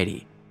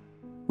society,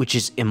 which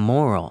is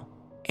immoral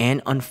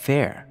and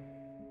unfair.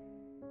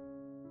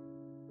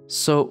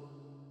 So,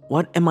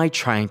 what am I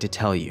trying to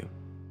tell you?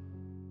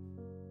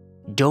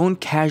 Don't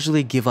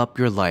casually give up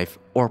your life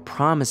or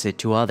promise it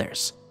to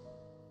others.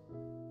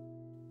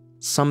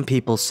 Some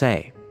people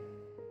say,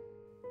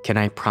 "Can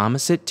I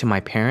promise it to my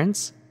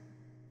parents?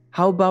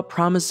 How about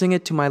promising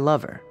it to my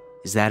lover?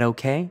 Is that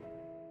okay?"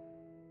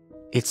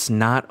 It's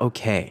not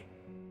okay.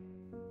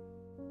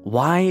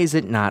 Why is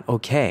it not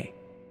okay?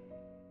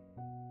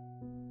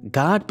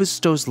 God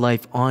bestows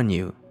life on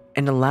you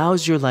and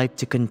allows your life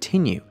to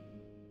continue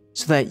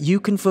so that you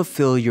can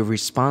fulfill your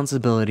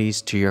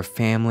responsibilities to your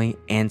family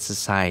and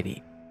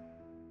society,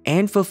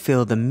 and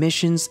fulfill the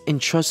missions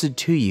entrusted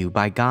to you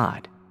by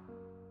God.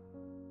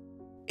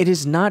 It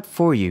is not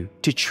for you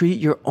to treat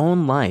your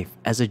own life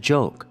as a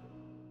joke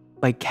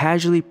by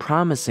casually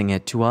promising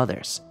it to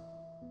others,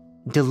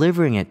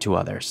 delivering it to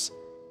others,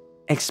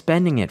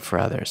 expending it for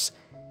others,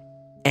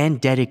 and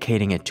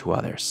dedicating it to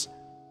others.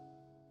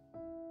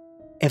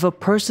 If a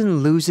person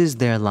loses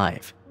their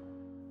life,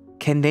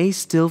 can they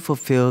still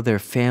fulfill their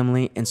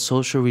family and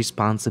social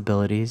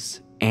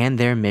responsibilities and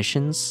their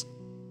missions?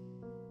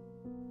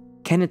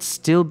 can it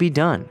still be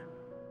done?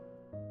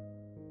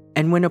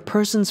 And when a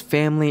person's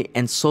family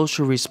and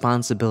social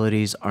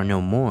responsibilities are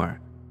no more,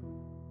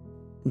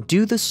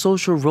 do the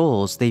social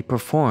roles they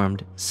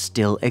performed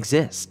still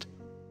exist?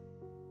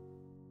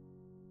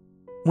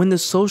 When the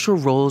social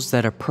roles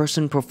that a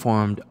person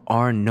performed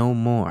are no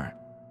more,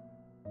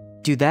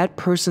 do that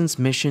person's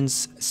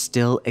missions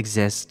still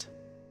exist?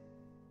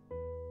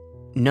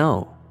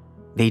 No,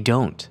 they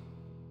don't.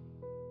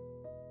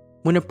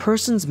 When a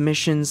person's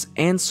missions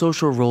and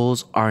social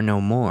roles are no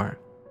more,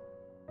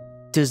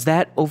 does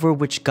that over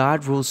which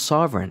God rules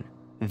sovereign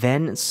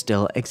then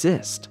still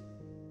exist?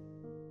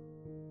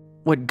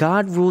 What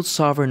God rules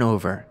sovereign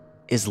over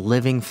is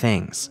living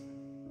things,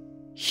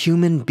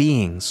 human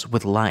beings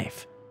with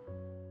life.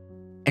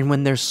 And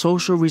when their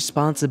social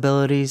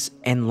responsibilities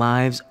and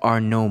lives are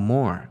no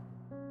more,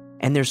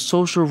 and their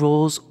social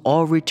roles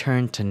all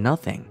return to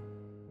nothing,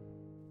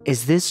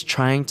 is this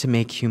trying to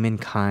make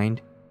humankind,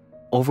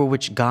 over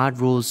which God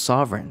rules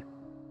sovereign,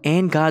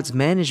 and God's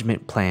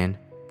management plan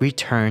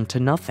return to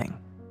nothing?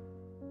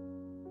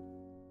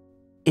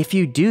 If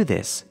you do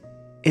this,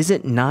 is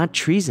it not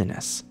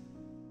treasonous?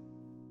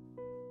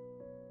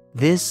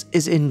 This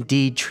is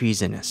indeed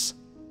treasonous.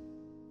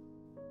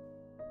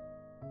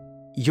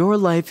 Your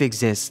life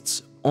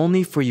exists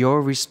only for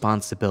your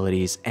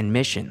responsibilities and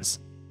missions,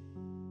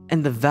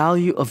 and the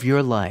value of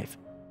your life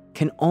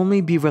can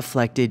only be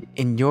reflected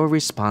in your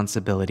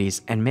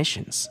responsibilities and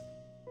missions.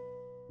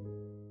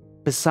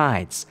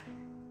 Besides,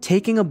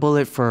 taking a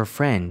bullet for a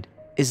friend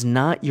is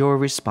not your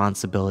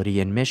responsibility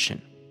and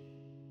mission.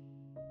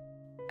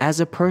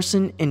 As a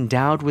person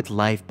endowed with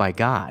life by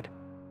God,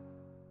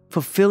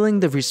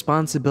 fulfilling the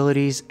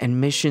responsibilities and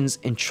missions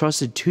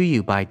entrusted to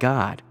you by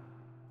God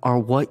are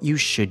what you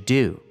should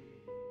do.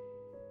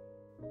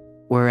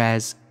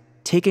 Whereas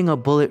taking a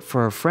bullet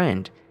for a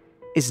friend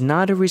is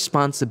not a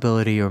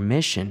responsibility or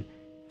mission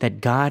that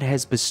God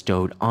has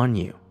bestowed on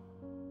you.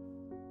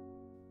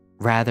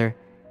 Rather,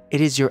 it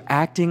is your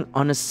acting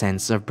on a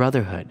sense of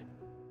brotherhood,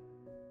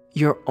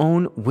 your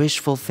own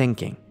wishful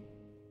thinking,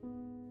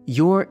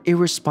 your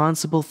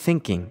irresponsible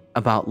thinking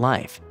about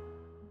life,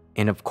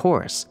 and of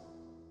course,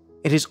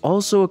 it is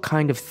also a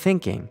kind of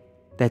thinking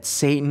that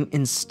Satan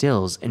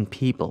instills in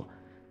people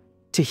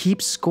to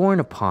heap scorn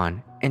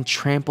upon and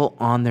trample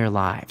on their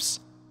lives.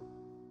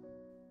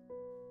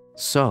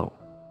 So,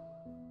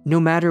 no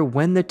matter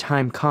when the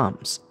time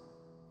comes,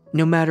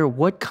 no matter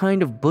what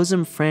kind of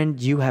bosom friend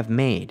you have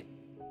made,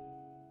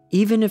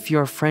 even if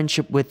your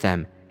friendship with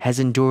them has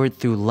endured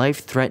through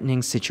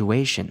life-threatening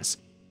situations,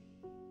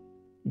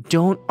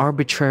 don't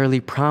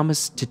arbitrarily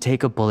promise to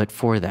take a bullet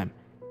for them,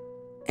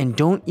 and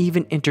don't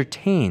even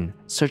entertain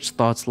such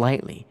thoughts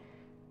lightly.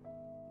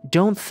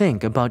 Don't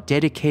think about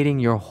dedicating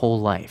your whole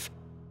life,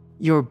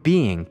 your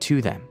being,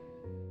 to them.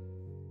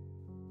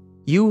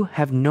 You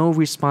have no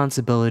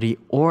responsibility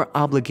or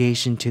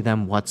obligation to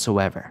them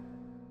whatsoever.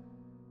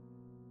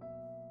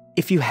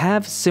 If you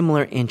have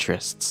similar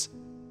interests,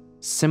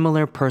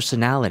 similar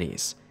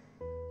personalities,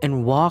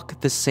 and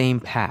walk the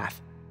same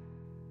path,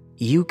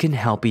 you can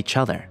help each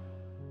other.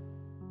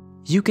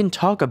 You can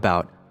talk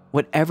about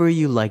whatever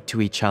you like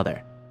to each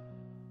other,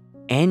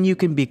 and you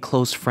can be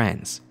close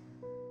friends.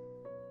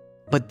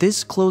 But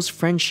this close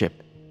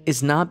friendship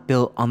is not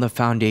built on the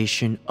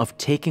foundation of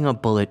taking a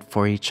bullet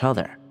for each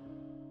other,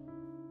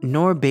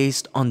 nor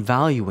based on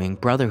valuing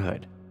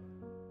brotherhood.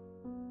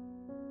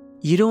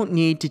 You don't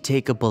need to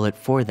take a bullet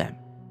for them,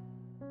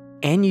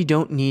 and you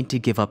don't need to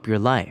give up your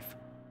life,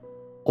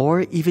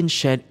 or even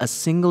shed a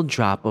single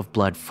drop of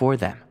blood for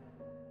them.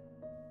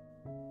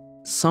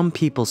 Some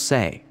people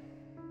say,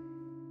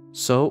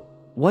 "So,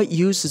 what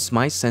use is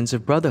my sense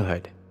of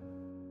brotherhood?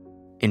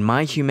 In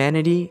my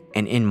humanity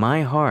and in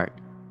my heart,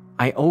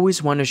 I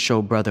always want to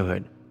show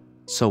brotherhood,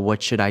 so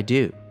what should I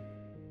do?"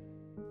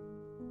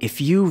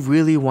 If you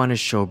really want to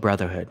show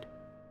brotherhood,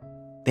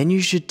 then you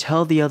should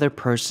tell the other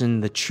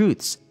person the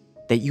truths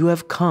that you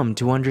have come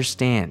to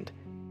understand.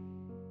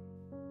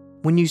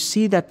 When you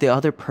see that the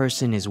other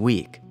person is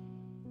weak,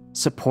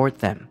 support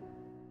them.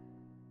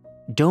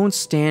 Don't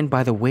stand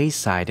by the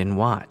wayside and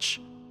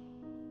watch.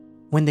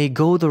 When they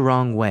go the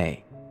wrong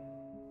way,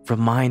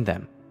 remind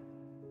them,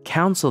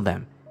 counsel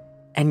them,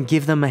 and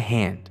give them a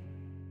hand.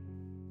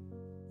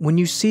 When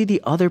you see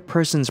the other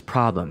person's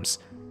problems,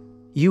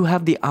 you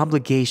have the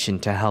obligation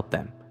to help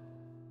them,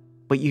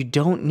 but you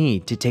don't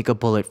need to take a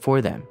bullet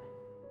for them.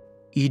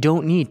 You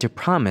don't need to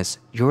promise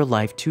your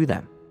life to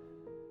them.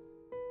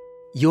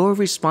 Your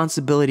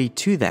responsibility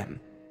to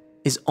them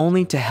is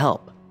only to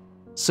help,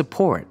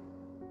 support,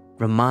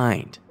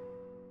 remind,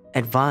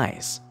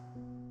 advise,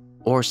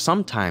 or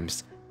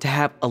sometimes to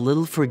have a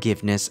little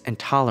forgiveness and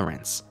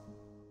tolerance.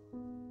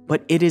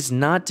 But it is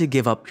not to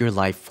give up your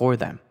life for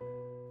them,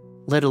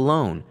 let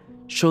alone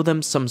show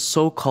them some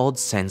so-called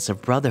sense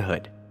of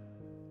brotherhood.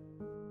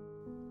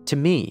 To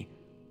me,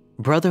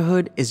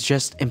 brotherhood is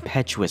just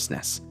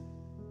impetuousness,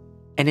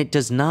 and it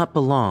does not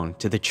belong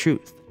to the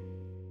truth.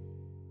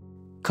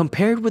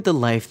 Compared with the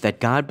life that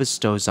God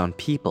bestows on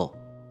people,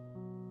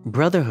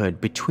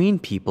 brotherhood between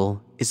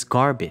people is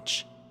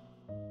garbage.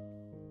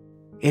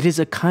 It is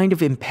a kind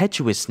of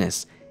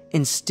impetuousness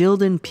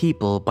instilled in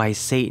people by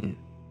Satan.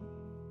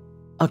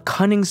 A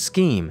cunning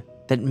scheme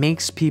that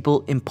makes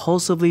people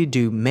impulsively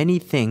do many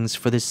things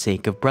for the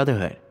sake of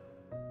brotherhood.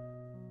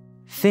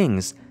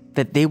 Things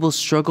that they will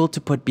struggle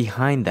to put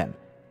behind them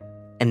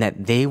and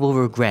that they will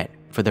regret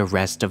for the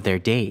rest of their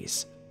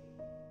days.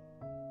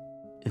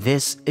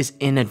 This is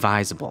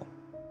inadvisable.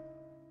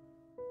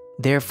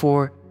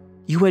 Therefore,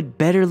 you had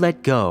better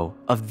let go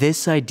of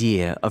this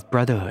idea of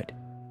brotherhood.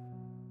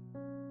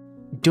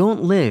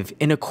 Don't live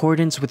in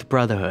accordance with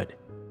brotherhood,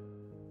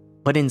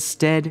 but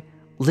instead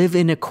live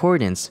in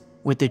accordance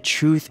with the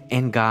truth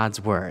in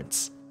God's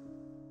words.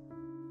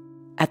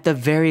 At the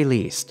very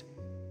least,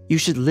 you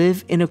should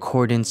live in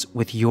accordance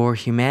with your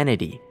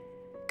humanity,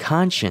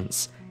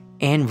 conscience,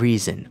 and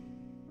reason.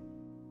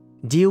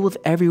 Deal with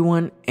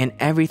everyone and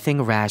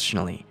everything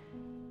rationally,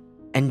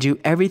 and do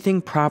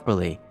everything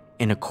properly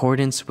in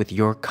accordance with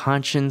your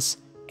conscience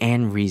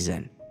and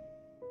reason.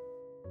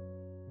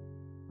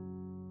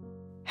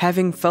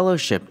 Having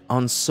fellowship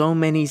on so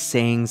many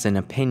sayings and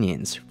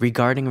opinions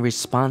regarding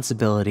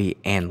responsibility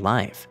and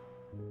life,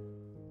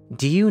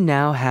 do you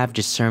now have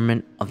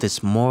discernment of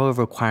this moral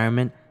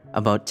requirement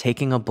about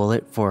taking a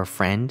bullet for a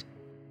friend?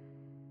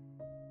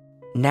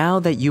 Now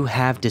that you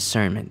have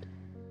discernment,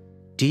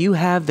 do you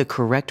have the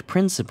correct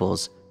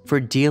principles for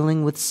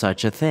dealing with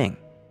such a thing?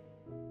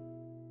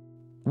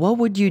 What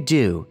would you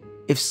do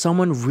if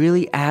someone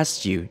really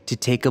asked you to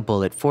take a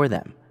bullet for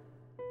them?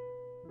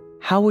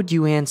 How would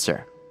you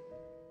answer?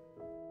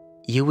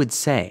 You would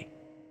say,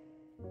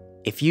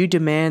 "If you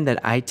demand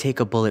that I take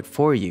a bullet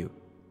for you,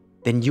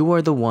 then you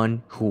are the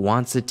one who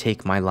wants to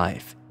take my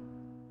life.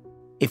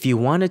 If you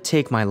want to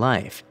take my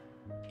life,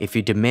 if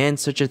you demand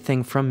such a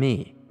thing from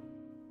me,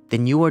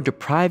 then you are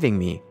depriving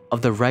me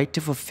of the right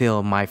to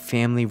fulfill my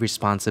family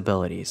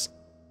responsibilities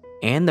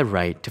and the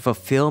right to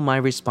fulfill my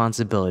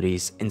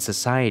responsibilities in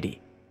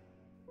society.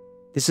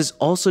 This is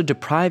also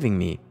depriving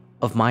me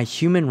of my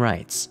human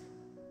rights,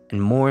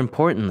 and more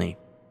importantly,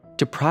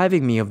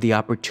 depriving me of the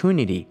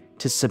opportunity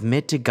to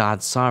submit to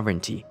God's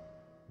sovereignty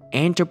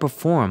and to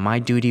perform my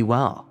duty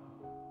well.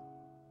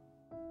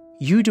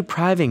 You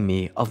depriving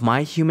me of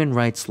my human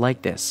rights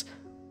like this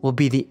will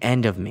be the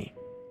end of me.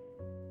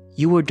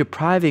 You are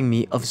depriving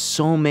me of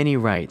so many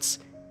rights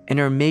and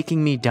are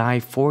making me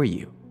die for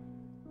you.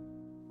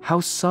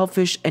 How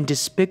selfish and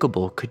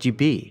despicable could you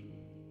be?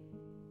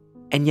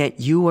 And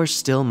yet you are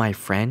still my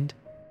friend?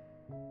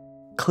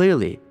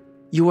 Clearly,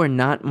 you are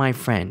not my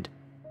friend,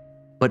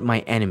 but my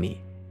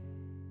enemy.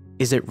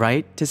 Is it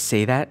right to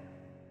say that?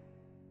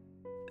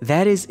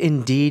 That is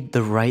indeed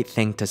the right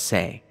thing to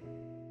say.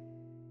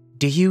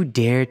 Do you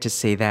dare to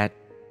say that?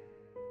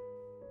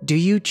 Do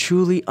you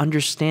truly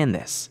understand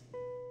this?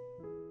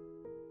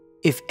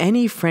 If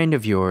any friend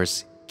of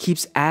yours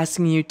keeps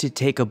asking you to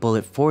take a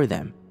bullet for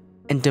them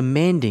and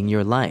demanding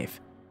your life,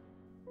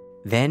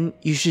 then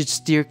you should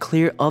steer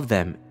clear of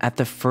them at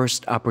the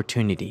first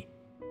opportunity,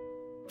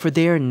 for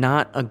they are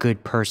not a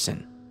good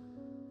person.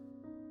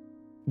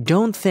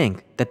 Don't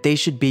think that they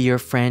should be your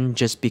friend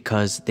just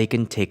because they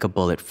can take a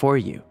bullet for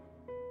you.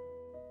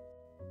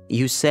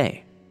 You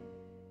say,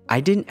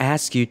 "I didn't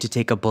ask you to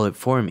take a bullet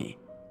for me.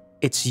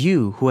 It's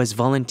you who has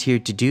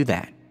volunteered to do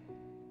that.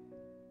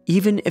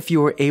 Even if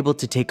you were able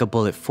to take a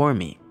bullet for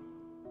me,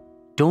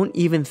 don't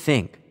even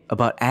think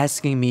about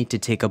asking me to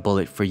take a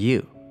bullet for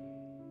you.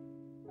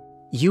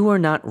 You are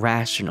not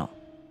rational,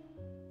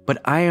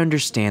 but I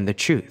understand the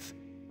truth.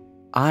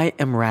 I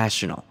am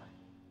rational,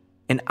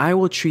 and I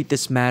will treat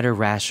this matter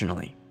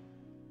rationally.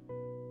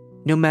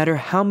 No matter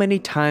how many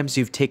times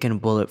you've taken a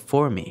bullet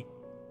for me,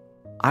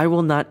 I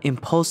will not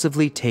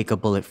impulsively take a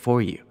bullet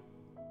for you.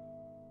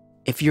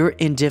 If you're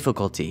in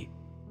difficulty,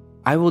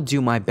 I will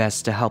do my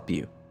best to help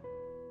you.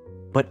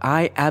 But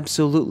I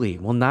absolutely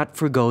will not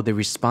forgo the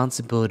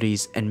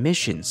responsibilities and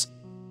missions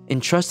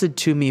entrusted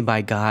to me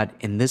by God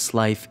in this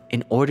life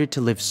in order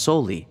to live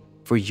solely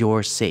for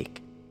your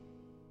sake.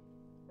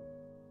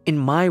 In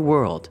my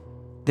world,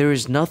 there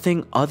is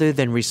nothing other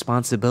than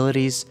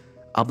responsibilities,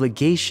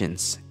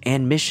 obligations,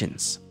 and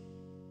missions.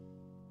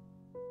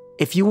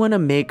 If you want to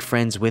make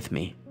friends with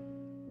me,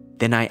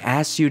 then I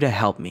ask you to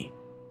help me.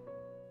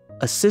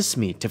 Assist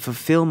me to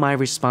fulfill my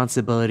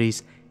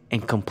responsibilities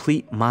and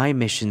complete my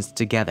missions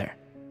together.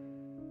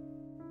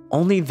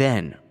 Only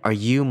then are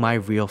you my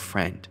real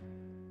friend.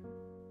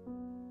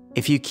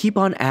 If you keep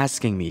on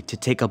asking me to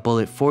take a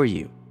bullet for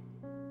you,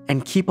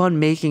 and keep on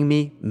making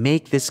me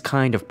make this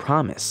kind of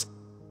promise,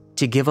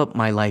 to give up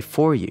my life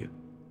for you,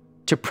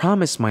 to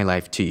promise my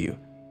life to you,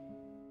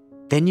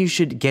 then you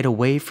should get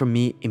away from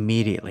me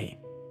immediately.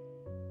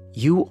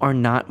 You are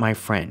not my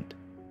friend.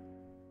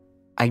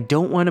 I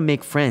don't want to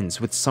make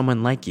friends with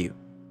someone like you,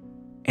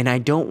 and I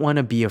don't want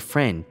to be a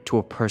friend to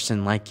a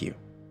person like you.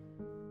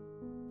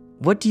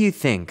 What do you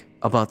think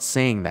about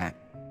saying that?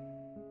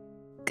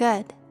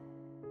 Good.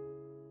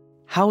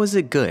 How is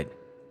it good?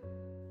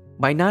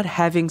 By not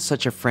having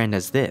such a friend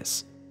as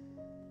this,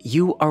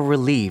 you are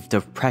relieved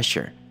of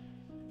pressure,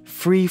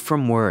 free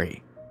from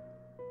worry,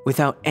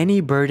 without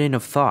any burden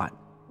of thought,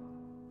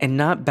 and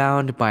not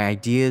bound by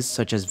ideas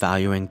such as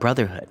valuing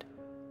brotherhood.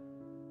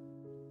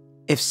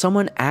 If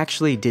someone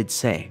actually did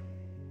say,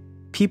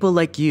 "People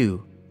like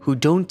you who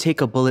don't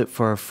take a bullet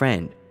for a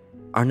friend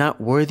are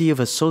not worthy of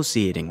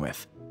associating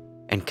with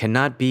and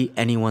cannot be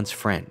anyone's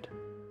friend,"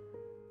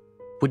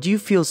 would you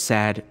feel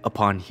sad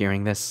upon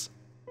hearing this?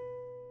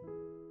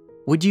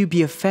 Would you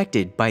be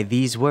affected by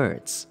these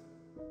words?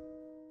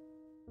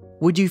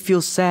 Would you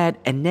feel sad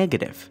and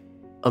negative,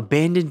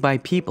 abandoned by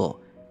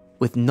people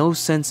with no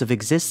sense of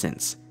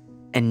existence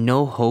and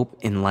no hope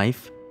in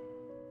life?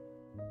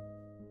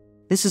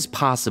 This is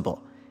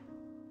possible,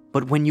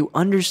 but when you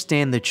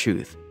understand the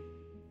truth,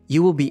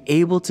 you will be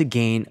able to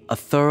gain a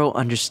thorough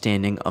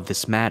understanding of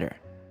this matter,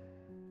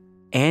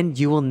 and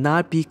you will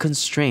not be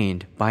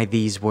constrained by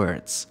these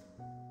words.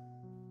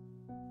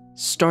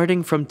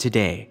 Starting from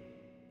today,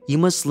 you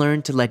must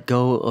learn to let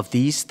go of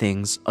these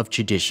things of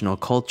traditional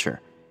culture,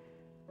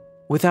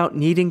 without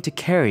needing to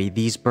carry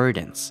these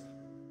burdens.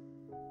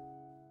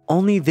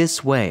 Only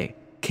this way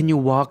can you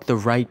walk the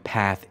right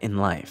path in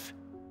life.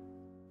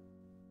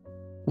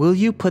 Will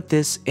you put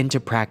this into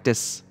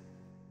practice?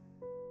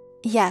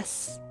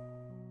 Yes.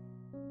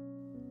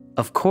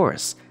 Of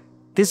course,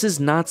 this is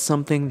not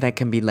something that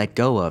can be let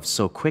go of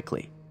so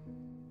quickly.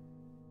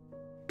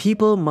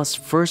 People must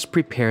first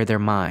prepare their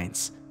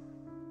minds,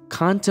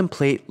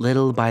 contemplate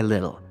little by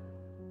little,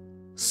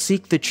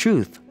 seek the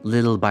truth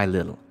little by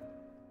little,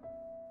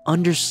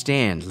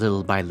 understand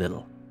little by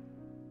little,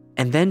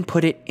 and then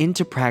put it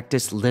into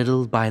practice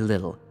little by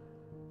little,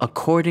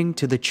 according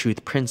to the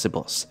truth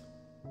principles.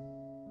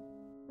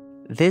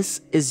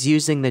 This is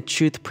using the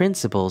truth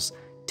principles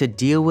to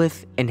deal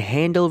with and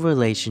handle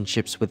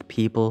relationships with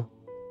people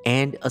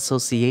and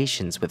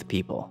associations with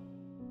people.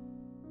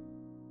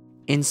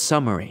 In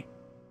summary,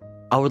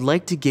 I would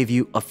like to give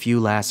you a few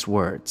last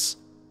words.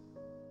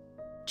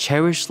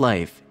 Cherish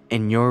life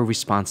and your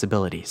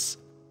responsibilities.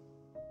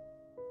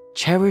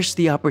 Cherish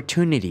the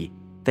opportunity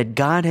that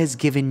God has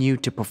given you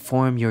to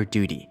perform your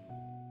duty,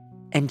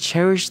 and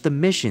cherish the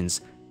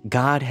missions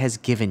God has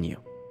given you.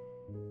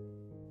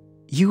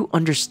 You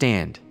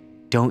understand,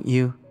 don't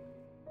you?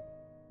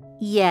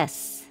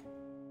 Yes.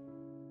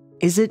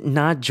 Is it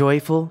not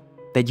joyful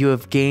that you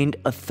have gained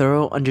a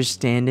thorough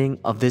understanding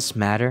of this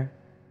matter?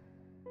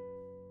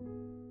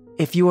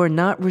 If you are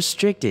not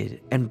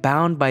restricted and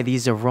bound by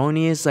these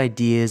erroneous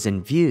ideas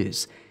and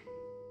views,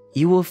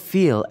 you will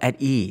feel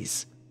at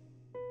ease.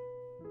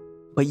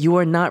 But you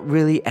are not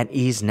really at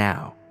ease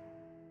now.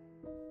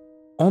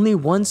 Only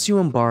once you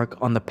embark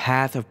on the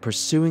path of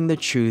pursuing the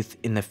truth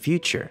in the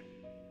future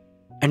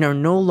and are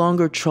no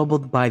longer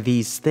troubled by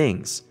these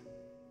things,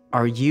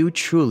 are you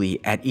truly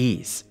at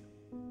ease.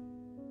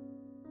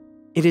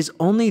 It is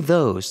only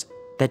those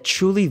that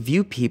truly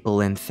view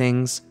people and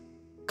things,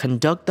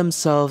 conduct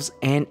themselves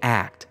and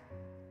act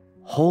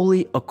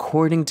wholly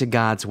according to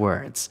God's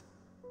words,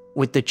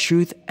 with the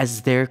truth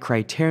as their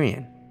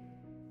criterion,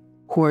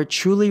 who are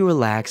truly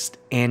relaxed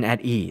and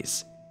at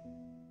ease,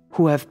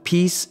 who have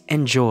peace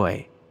and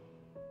joy,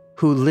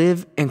 who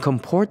live and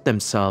comport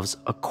themselves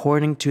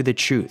according to the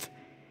truth,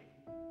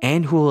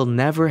 and who will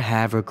never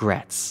have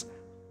regrets.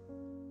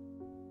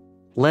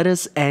 Let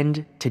us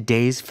end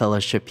today's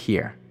fellowship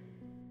here.